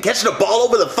ESPN. Catching the ball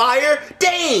over the fire?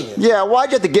 Dang! Yeah, why'd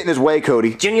you have to get in his way,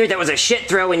 Cody? Junior, that was a shit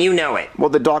throw and you know it. Well,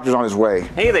 the doctor's on his way.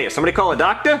 Hey there, somebody call a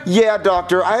doctor? Yeah,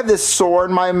 doctor, I have this sore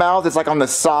in my mouth. It's like on the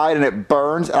side and it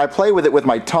burns. And I play with it with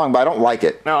my tongue, but I don't like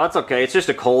it. No, that's okay. It's just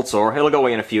a cold sore. It'll go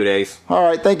away in a few days. All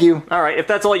right, thank you. All right, if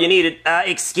that's all you needed.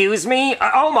 Excuse me?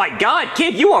 Oh my God,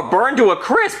 kid, you are burned to a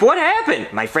crisp. What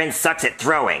happened? My friend sucks at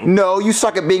throwing. No, you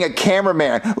suck at being a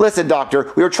cameraman. Listen,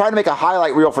 doctor, we were trying to make a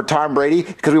highlight reel for Tom Brady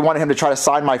because we wanted him to try to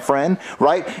sign my friend,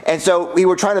 right? And so we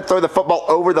were trying to throw the football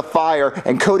over the fire,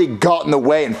 and Cody got in the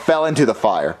way and fell into the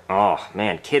fire. Oh,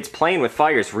 man, kids playing with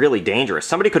fire is really dangerous.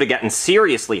 Somebody could have gotten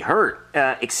seriously hurt.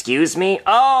 Excuse me?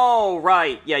 Oh,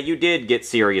 right. Yeah, you did get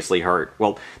seriously hurt.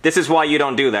 Well, this is why you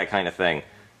don't do that kind of thing.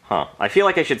 Huh. I feel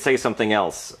like I should say something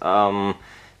else. No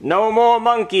more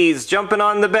monkeys jumping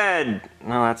on the bed.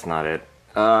 No, that's not it.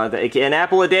 An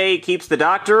apple a day keeps the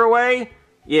doctor away?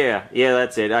 Yeah,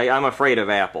 that's it. I'm afraid of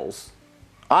apples.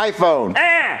 iPhone.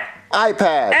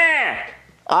 iPad.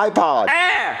 iPod.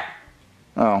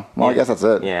 Oh, well, I guess that's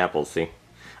it. Yeah, apples, see.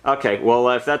 Okay, well,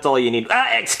 if that's all you need...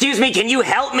 excuse me, can you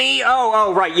help me?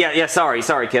 Oh, right, yeah,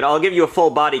 sorry, kid. I'll give you a full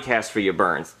body cast for your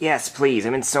burns. Yes, please,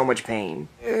 I'm in so much pain.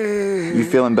 You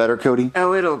feeling better, Cody? A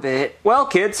little bit. Well,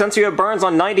 kid, since you have burns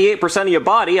on 98% of your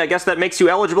body, I guess that makes you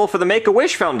eligible for the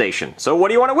Make-A-Wish Foundation. So what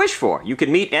do you want to wish for? You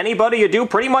can meet anybody or do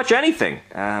pretty much anything.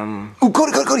 Ooh,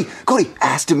 Cody,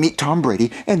 ask to meet Tom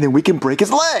Brady, and then we can break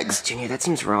his legs. Junior, that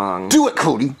seems wrong. Do it,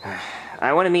 Cody.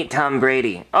 I want to meet Tom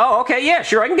Brady. Oh, okay, yeah,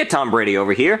 sure, I can get Tom Brady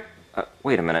over here.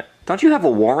 Wait a minute. Don't you have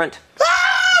a warrant? I'm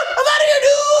out of here,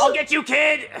 dude! I'll get you,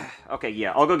 kid! Okay,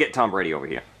 yeah, I'll go get Tom Brady over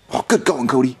here. Oh, good going,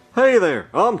 Cody. Hey there,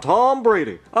 I'm Tom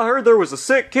Brady. I heard there was a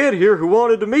sick kid here who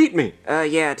wanted to meet me.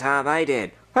 Yeah, Tom, I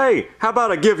did. Hey, how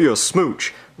about I give you a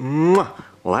smooch? Mwah.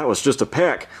 Well, that was just a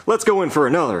peck. Let's go in for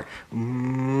another.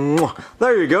 Mwah.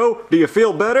 There you go. Do you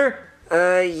feel better?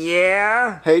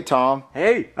 Yeah. Hey, Tom.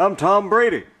 Hey, I'm Tom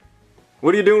Brady.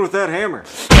 What are you doing with that hammer?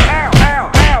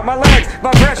 Ow, my legs,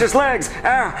 my precious legs.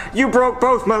 Ow, you broke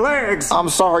both my legs. I'm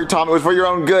sorry, Tom, it was for your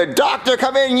own good. Doctor,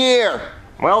 come in here.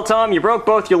 Well, Tom, you broke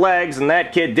both your legs, and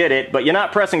that kid did it, but you're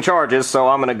not pressing charges, so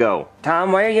I'm gonna go.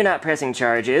 Tom, why are you not pressing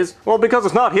charges? Well, because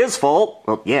it's not his fault.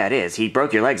 Well, yeah, it is. He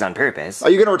broke your legs on purpose.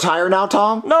 Are you gonna retire now,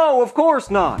 Tom? No, of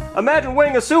course not. Imagine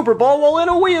winning a Super Bowl while in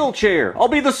a wheelchair. I'll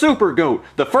be the Super Goat,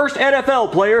 the first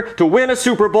NFL player to win a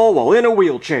Super Bowl while in a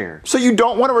wheelchair. So you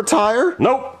don't want to retire?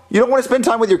 Nope. You don't want to spend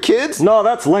time with your kids? No,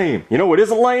 that's lame. You know what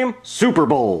isn't lame? Super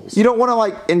Bowls. You don't want to,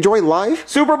 like, enjoy life?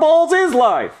 Super Bowls is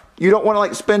life. You don't want to,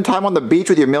 like, spend time on the beach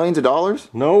with your millions of dollars?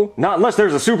 No, not unless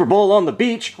there's a Super Bowl on the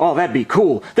beach. Oh, that'd be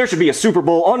cool. There should be a Super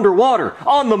Bowl underwater,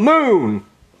 on the moon.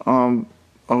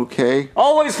 Okay.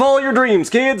 Always follow your dreams,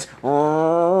 kids.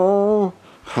 Well,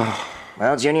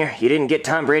 Junior, you didn't get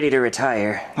Tom Brady to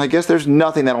retire. I guess there's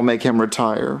nothing that'll make him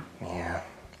retire.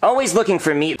 Always looking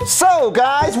for meat. So,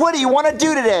 guys, what do you want to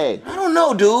do today? I don't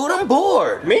know, dude. I'm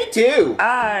bored. Me too.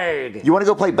 Arg! You want to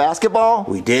go play basketball?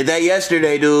 We did that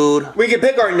yesterday, dude. We can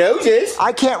pick our noses.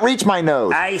 I can't reach my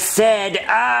nose. I said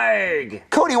arg!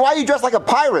 Cody, why are you dressed like a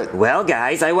pirate? Well,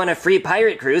 guys, I won a free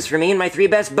pirate cruise for me and my 3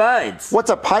 best buds.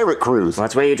 What's a pirate cruise? Well,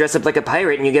 that's where you dress up like a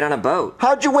pirate and you get on a boat.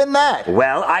 How'd you win that?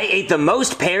 Well, I ate the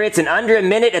most parrots in under a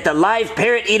minute at the live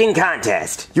parrot eating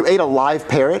contest. You ate a live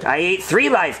parrot? I ate 3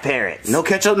 live parrots. No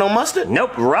ketchup, no mustard?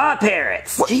 Nope, raw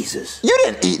parrots. What? Jesus. You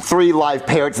didn't eat 3 live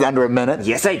parrots in under a minute.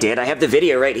 Yes, I did. I have the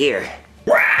video right here.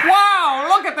 Wow,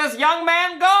 look at this young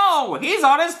man go! He's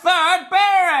on his 3rd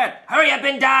parrot! Hurry up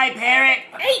and die, parrot!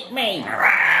 Eat me!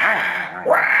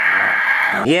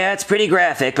 Yeah, it's pretty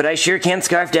graphic, but I sure can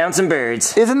scarf down some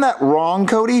birds. Isn't that wrong,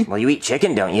 Cody? Well, you eat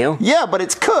chicken, don't you? Yeah, but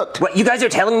it's cooked. What, you guys are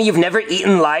telling me you've never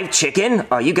eaten live chicken?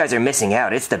 Oh, you guys are missing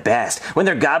out. It's the best. When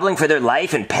they're gobbling for their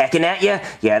life and pecking at you,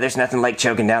 yeah, there's nothing like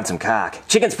choking down some cock.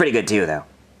 Chicken's pretty good too, though.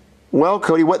 Well,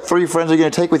 Cody, what 3 friends are you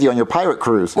going to take with you on your pirate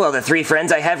cruise? Well, the 3 friends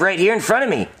I have right here in front of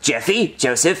me. Jeffy,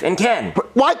 Joseph, and Ken.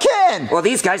 Why Ken? Well,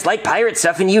 these guys like pirate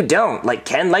stuff and you don't. Like,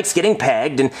 Ken likes getting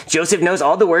pegged, and Joseph knows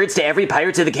all the words to every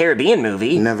Pirates of the Caribbean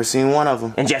movie. Never seen one of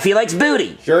them. And Jeffy likes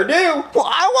booty. Sure do. Well,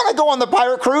 I want to go on the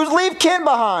pirate cruise. Leave Ken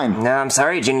behind. No, I'm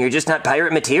sorry, Junior. You're just not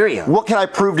pirate material. What can I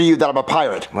prove to you that I'm a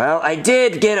pirate? Well, I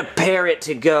did get a parrot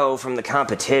to go from the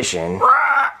competition.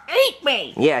 Eat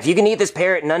me! Yeah, if you can eat this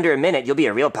parrot in under a minute, you'll be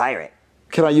a real pirate.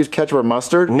 Can I use ketchup or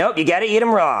mustard? Nope, you gotta eat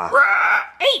him raw.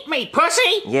 Eat me,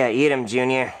 pussy! Yeah, eat him,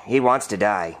 Junior. He wants to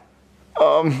die.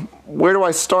 Where do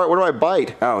I start? Where do I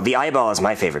bite? Oh, the eyeball is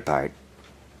my favorite part.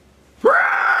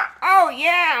 Oh,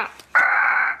 yeah!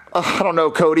 I don't know,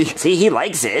 Cody. See, he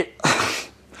likes it.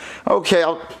 Okay,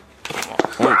 I'll...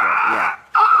 There you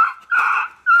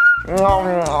go,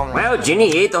 yeah. Wow, Junior,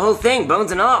 you ate the whole thing,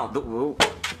 bones and all.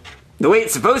 The way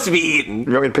it's supposed to be eaten.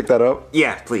 You want me to pick that up?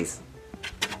 Yeah, please.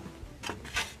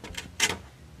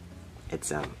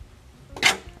 It's,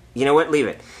 you know what? Leave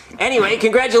it. Anyway,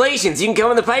 congratulations! You can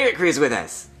come on the pirate cruise with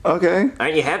us. Okay.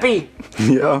 Aren't you happy?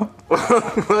 Yeah.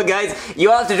 Well, guys, you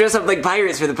all have to dress up like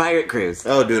pirates for the pirate cruise.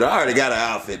 Oh, dude, I already got an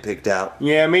outfit picked out.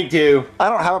 Yeah, me too. I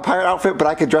don't have a pirate outfit, but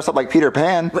I could dress up like Peter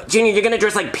Pan. But, Junior, you're gonna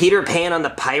dress like Peter Pan on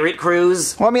the pirate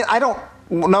cruise? Well, I mean, I don't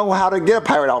know how to get a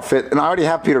pirate outfit, and I already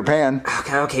have Peter Pan.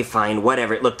 Okay, fine,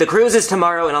 whatever. Look, the cruise is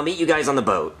tomorrow, and I'll meet you guys on the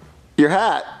boat. Your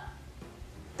hat.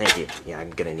 Thank you. Yeah,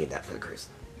 I'm gonna need that for the cruise.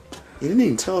 You didn't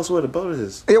even tell us where the boat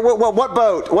is. Yeah, what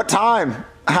boat? What time?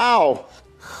 How?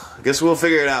 I guess we'll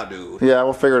figure it out, dude. Yeah,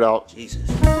 we'll figure it out. Jesus.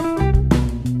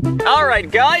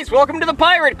 Alright, guys, welcome to the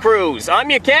pirate cruise. I'm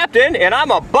your captain, and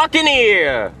I'm a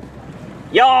buccaneer.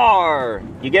 Yar!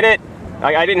 You get it?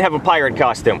 I didn't have a pirate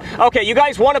costume. Okay, you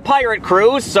guys want a pirate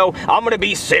cruise, so I'm gonna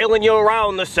be sailing you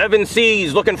around the 7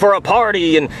 seas looking for a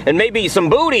party and maybe some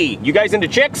booty. You guys into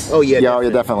chicks? Oh, yeah. Yeah,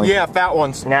 definitely. Yeah, fat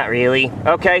ones. Not really.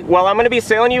 Okay, well, I'm gonna be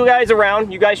sailing you guys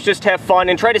around. You guys just have fun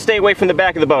and try to stay away from the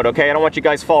back of the boat, okay? I don't want you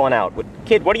guys falling out.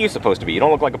 Kid, what are you supposed to be? You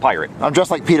don't look like a pirate. I'm dressed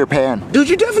like Peter Pan. Dude,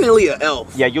 you're definitely an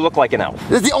elf. Yeah, you look like an elf.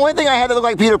 This is the only thing I had to look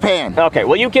like Peter Pan. Okay,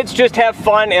 well, you kids just have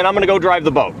fun, and I'm gonna go drive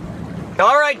the boat.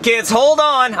 Alright, kids, hold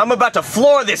on. I'm about to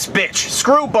floor this bitch.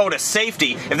 Screw boat of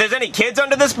safety. If there's any kids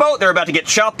under this boat, they're about to get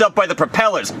chopped up by the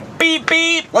propellers. Beep,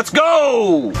 beep, let's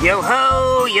go!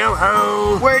 Yo-ho,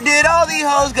 yo-ho. Where did all the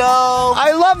hoes go?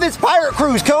 I love this pirate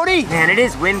cruise, Cody. Man, it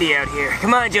is windy out here.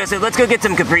 Come on, Joseph, let's go get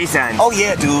some Capri Suns. Oh,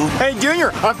 yeah, dude. Hey,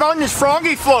 Junior, I found this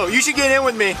froggy float. You should get in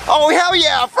with me. Oh, hell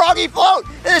yeah, a froggy float.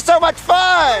 This is so much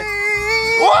fun.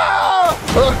 Whoa!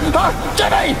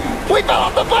 Jimmy, we fell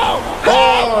off the boat.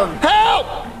 Help! Help!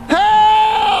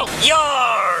 Help!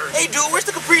 Yar! Hey, dude, where's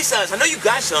the Capri Suns? I know you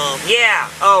got some. Yeah.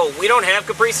 Oh, we don't have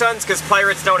Capri Suns because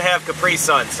pirates don't have Capri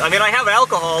Suns. I mean, I have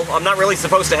alcohol. I'm not really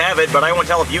supposed to have it, but I won't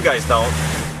tell if you guys don't.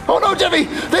 Oh no, Jimmy!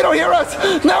 They don't hear us!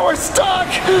 Now we're stuck!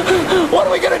 What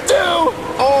are we gonna do?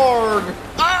 Arg!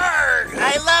 Arg!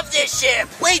 I love this! this ship.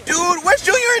 Wait, dude, where's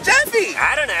Junior and Jeffy?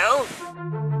 I don't know.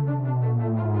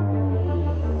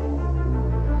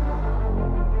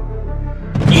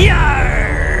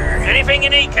 Yarr! Anything you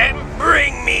need, Captain?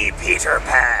 Bring me Peter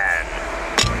Pan.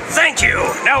 Thank you.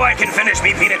 Now I can finish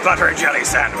me peanut butter and jelly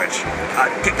sandwich.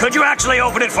 Could you actually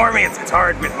open it for me? It's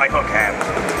hard with my hook hand.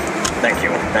 Thank you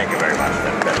very much.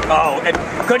 Oh, and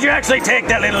could you actually take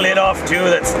that little lid off too?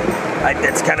 That's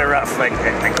kind of rough. I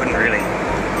couldn't really.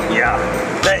 Yeah.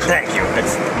 Thank you.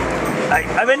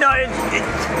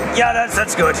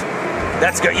 That's good.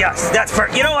 That's good. Yes, that's for.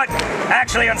 You know what?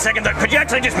 Actually, on second thought, could you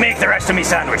actually just make the rest of me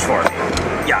sandwich for me?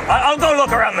 Yeah, I'll go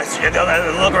look around the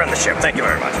ship. Thank you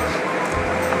very much.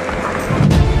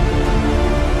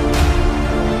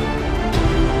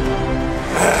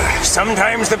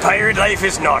 Sometimes the pirate life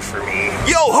is not for me.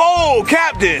 Yo ho,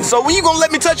 Captain! So when you gonna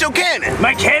let me touch your cannon?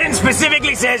 My cannon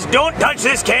specifically says, don't touch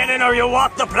this cannon or you'll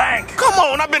walk the plank. Come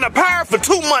on, I've been a pirate for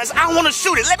 2 months. I wanna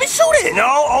shoot it. Let me shoot it!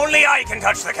 No, only I can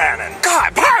touch the cannon.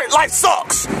 God, pirate life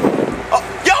sucks!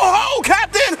 Yo ho,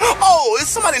 Captain! Oh, it's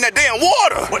somebody in that damn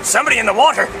water! What, somebody in the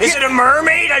water? Is it a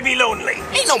mermaid? I'd be lonely.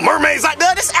 Ain't no mermaids like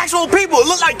that. It's actual people. It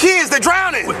look like kids. They're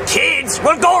drowning. With kids?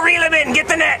 Well, go reel them in. Get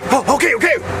the net. Oh, okay.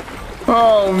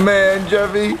 Oh man,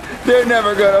 Jeffy, they're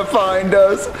never gonna find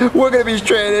us. We're gonna be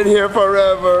stranded here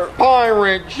forever.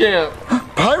 Pirate ship.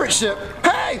 Pirate ship?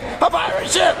 Hey, a pirate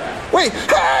ship! Wait,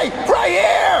 hey, right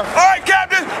here! All right,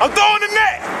 Captain, I'm throwing the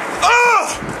net.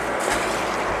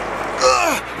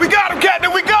 We got him,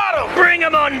 Captain. We got him. Bring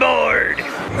him on board.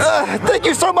 Thank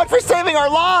you so much for saving our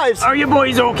lives. Are you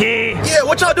boys okay? Yeah,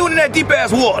 what y'all doing in that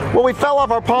deep-ass water? Well, we fell off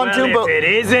our pontoon boat. If it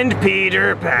isn't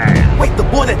Peter Pan. Wait, the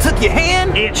boy that took your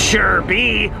hand? It sure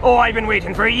be. Oh, I've been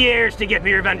waiting for years to get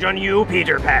me revenge on you,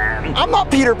 Peter Pan. I'm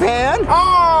not Peter Pan.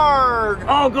 Arrgh!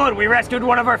 Oh, good. We rescued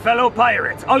one of our fellow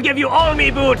pirates. I'll give you all me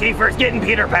booty for getting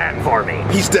Peter Pan for me.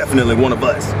 He's definitely one of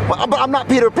us. Well, but I'm not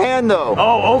Peter Pan, though.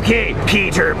 Oh, okay,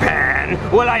 Peter Pan.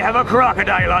 Well, I have a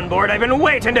crocodile on board I've been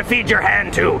waiting to feed your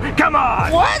hand to. Come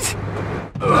on! What?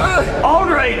 All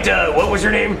right, what was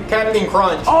your name? Captain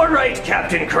Crunch. All right,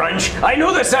 Captain Crunch. I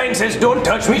know the sign says don't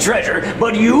touch me treasure,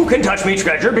 but you can touch me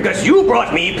treasure because you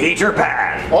brought me Peter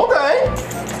Pan. Okay.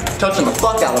 Touching the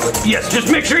fuck out of it. Yes,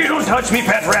 just make sure you don't touch me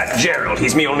pet rat Gerald.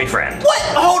 He's me only friend. What?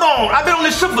 Hold on. I've been on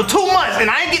this ship for 2 months and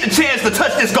I ain't get the chance to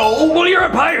touch this gold. Well, you're a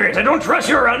pirate. I don't trust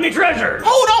you around me treasure.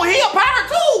 Hold on, he a pirate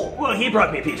too. Well, he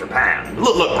brought me Peter Pan.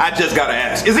 Look, I just gotta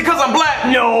ask. Is it because I'm black?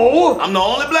 No. I'm the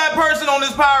only black person on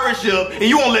this pirate ship and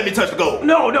you won't let me touch the gold.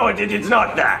 No, it's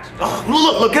not that.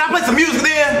 Look, can I play some music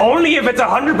then? Only if it's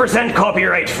 100%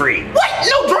 copyright free. What?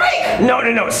 No Drake? No.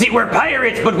 See, we're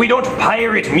pirates, but we don't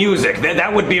pirate music.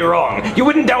 That would be wrong. You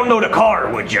wouldn't download a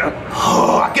car, would you?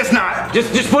 Oh, I guess not.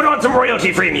 Just put on some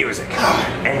royalty-free music.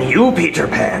 And you, Peter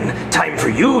Pan, time for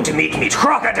you to meet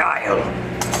Crocodile.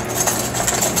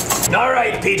 All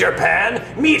right, Peter Pan,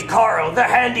 meet Carl, the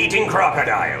hand-eating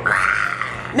crocodile.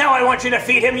 Now I want you to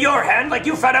feed him your hand like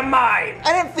you fed him mine.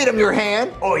 I didn't feed him your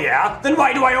hand. Oh yeah? Then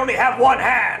why do I only have one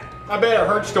hand? I bet it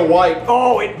hurts to wipe.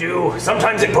 Oh, it do.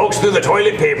 Sometimes it pokes through the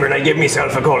toilet paper and I give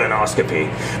myself a colonoscopy.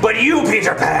 But you,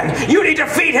 Peter Pan, you need to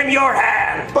feed him your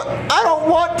hand. But I don't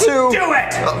want to. Do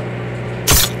it!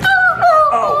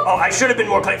 Oh, I should have been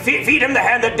more clear. Feed him the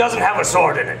hand that doesn't have a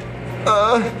sword in it.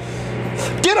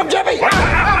 Get him, Jeffy!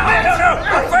 No!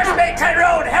 First mate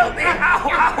Tyrone, help me!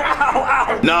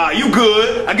 Ow! Nah, you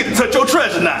good. I get to touch your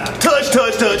treasure now. Touch.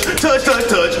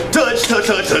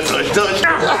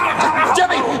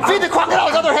 Jeffy, feed the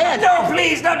crocodile's other hand! No,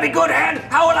 please, not be good hand.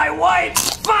 How will I wipe?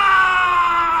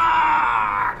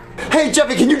 Hey,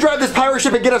 Jeffy, can you drive this pirate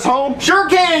ship and get us home? Sure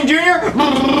can, Junior.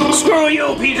 Screw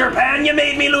you, Peter Pan. You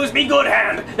made me lose me good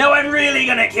hand. Now I'm really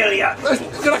gonna kill you.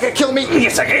 You're not gonna kill me.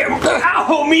 Yes, I am.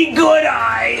 Ow, me good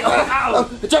eye. Ow.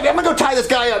 Jeffy, I'm gonna go tie this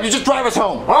guy up. You just drive us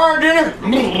home. All right, Junior.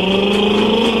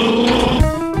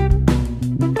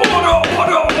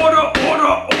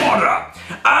 Order.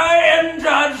 I am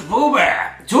Judge Pooh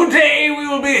Bear. Today we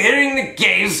will be hearing the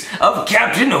case of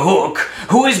Captain Hook,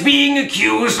 who is being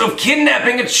accused of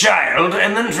kidnapping a child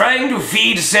and then trying to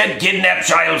feed said kidnapped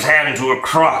child's hand to a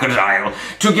crocodile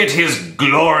to get his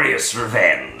glorious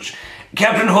revenge.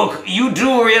 Captain Hook, you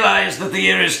do realize that the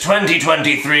year is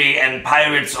 2023 and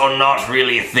pirates are not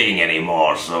really a thing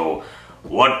anymore, so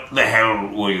what the hell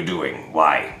were you doing?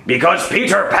 Why? Because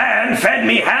Peter Pan fed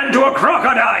me hand to a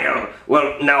crocodile!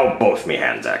 Well, now both me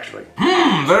hands, actually.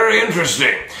 Very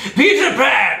interesting. Peter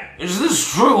Pan, is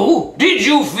this true? Did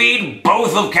you feed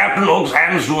both of Captain Hook's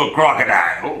hands to a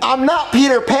crocodile? I'm not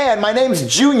Peter Pan. My name's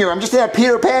Junior. I'm just in a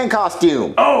Peter Pan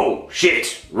costume. Oh,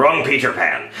 shit. Wrong Peter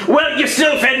Pan. Well, you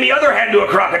still fed me other hand to a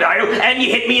crocodile, and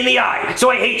you hit me in the eye, so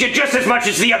I hate you just as much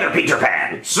as the other Peter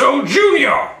Pan. So,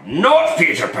 Junior, not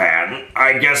Peter Pan,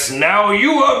 I guess now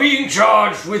you are being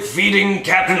charged with feeding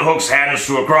Captain Hook's hands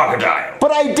to a crocodile.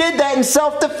 But I did that in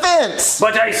self-defense.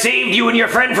 But I saved you and your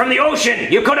friend from the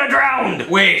ocean. You could have drowned.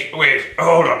 Wait,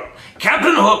 hold on.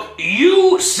 Captain Hook,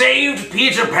 you saved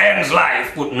Peter Pan's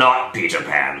life, but not Peter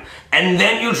Pan. And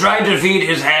then you tried to feed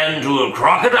his hand to a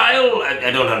crocodile?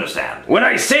 I don't understand. When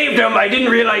I saved him, I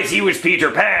didn't realize he was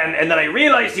Peter Pan, and then I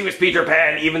realized he was Peter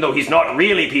Pan even though he's not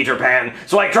really Peter Pan,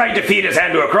 so I tried to feed his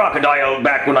hand to a crocodile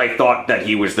back when I thought that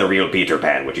he was the real Peter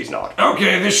Pan, which he's not.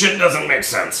 Okay, this shit doesn't make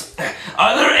sense.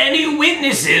 Are there any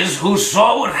witnesses who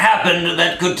saw what happened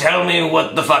that could tell me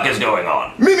what the fuck is going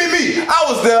on? Me. I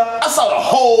was there. I saw the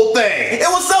whole thing. It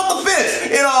was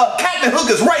self-defense. And Captain Hook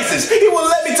is racist. He wouldn't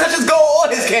let me touch his gold or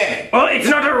his cannon. Well, it's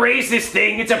not a racist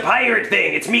thing. It's a pirate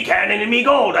thing. It's me cannon and me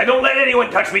gold. I don't let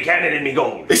anyone touch me cannon and me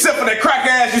gold. Except for that crack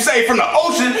ass you saved from the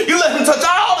ocean. You let him touch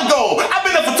all the gold. I've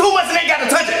been there for 2 months and ain't got to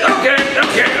touch it.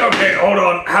 Okay, hold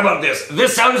on. How about this?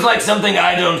 This sounds like something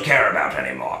I don't care about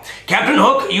anymore. Captain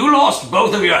Hook, you lost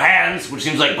both of your hands, which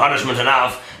seems like punishment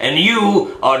enough, and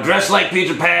you are dressed like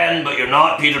Peter Pan, but you're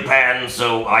not Peter Pan,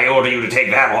 so I order you to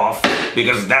take that off,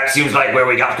 because that seems like where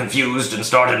we got confused and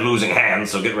started losing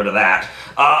hands, so get rid of that.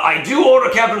 I do order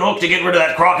Captain Hook to get rid of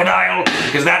that crocodile,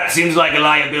 because that seems like a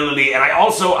liability, and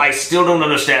I still don't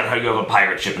understand how you have a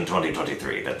pirate ship in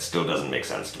 2023. That still doesn't make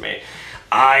sense to me.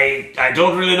 I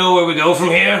don't really know where we go from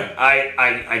here.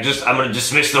 I'm gonna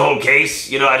dismiss the whole case.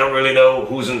 You know, I don't really know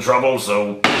who's in trouble,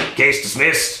 so case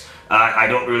dismissed. I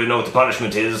don't really know what the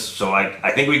punishment is, so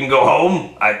I think we can go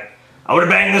home. I want to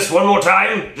bang this one more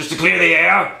time, just to clear the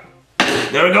air.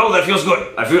 There we go, that feels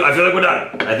good. I feel like we're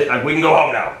done. I think we can go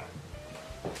home now.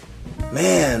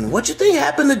 Man, what you think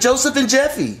happened to Joseph and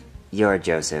Jeffy? You're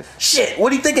Joseph. Shit,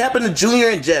 what do you think happened to Junior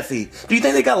and Jeffy? Do you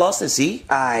think they got lost at sea?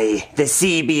 Aye, the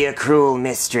sea be a cruel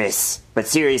mistress. But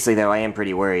seriously though, I am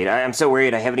pretty worried. I'm so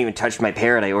worried I haven't even touched my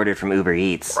parrot I ordered from Uber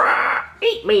Eats.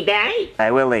 Eat me, Daddy.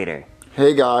 I will later.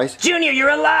 Hey guys. Junior, you're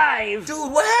alive! Dude,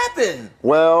 what happened?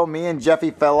 Well, me and Jeffy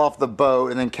fell off the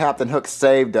boat, and then Captain Hook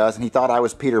saved us, and he thought I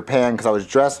was Peter Pan because I was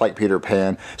dressed like Peter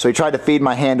Pan. So he tried to feed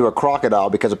my hand to a crocodile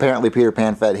because apparently Peter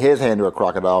Pan fed his hand to a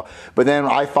crocodile. But then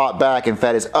I fought back and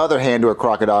fed his other hand to a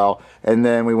crocodile, and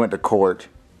then we went to court.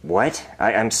 What?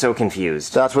 I'm so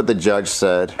confused. That's what the judge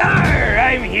said. Arr,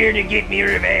 I'm here to get me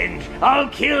revenge. I'll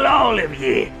kill all of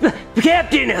you.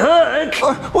 Captain Hook!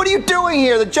 What are you doing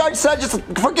here? The judge said just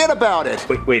forget about it.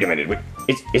 Wait a minute.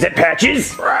 Is that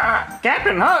Patches?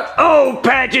 Captain Hook! Oh,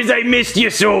 Patches, I missed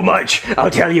you so much. I'll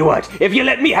tell you what, if you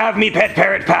let me have me pet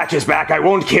parrot Patches back, I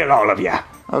won't kill all of you.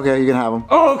 Okay, you can have him.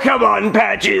 Oh, come on,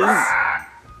 Patches.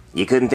 You couldn't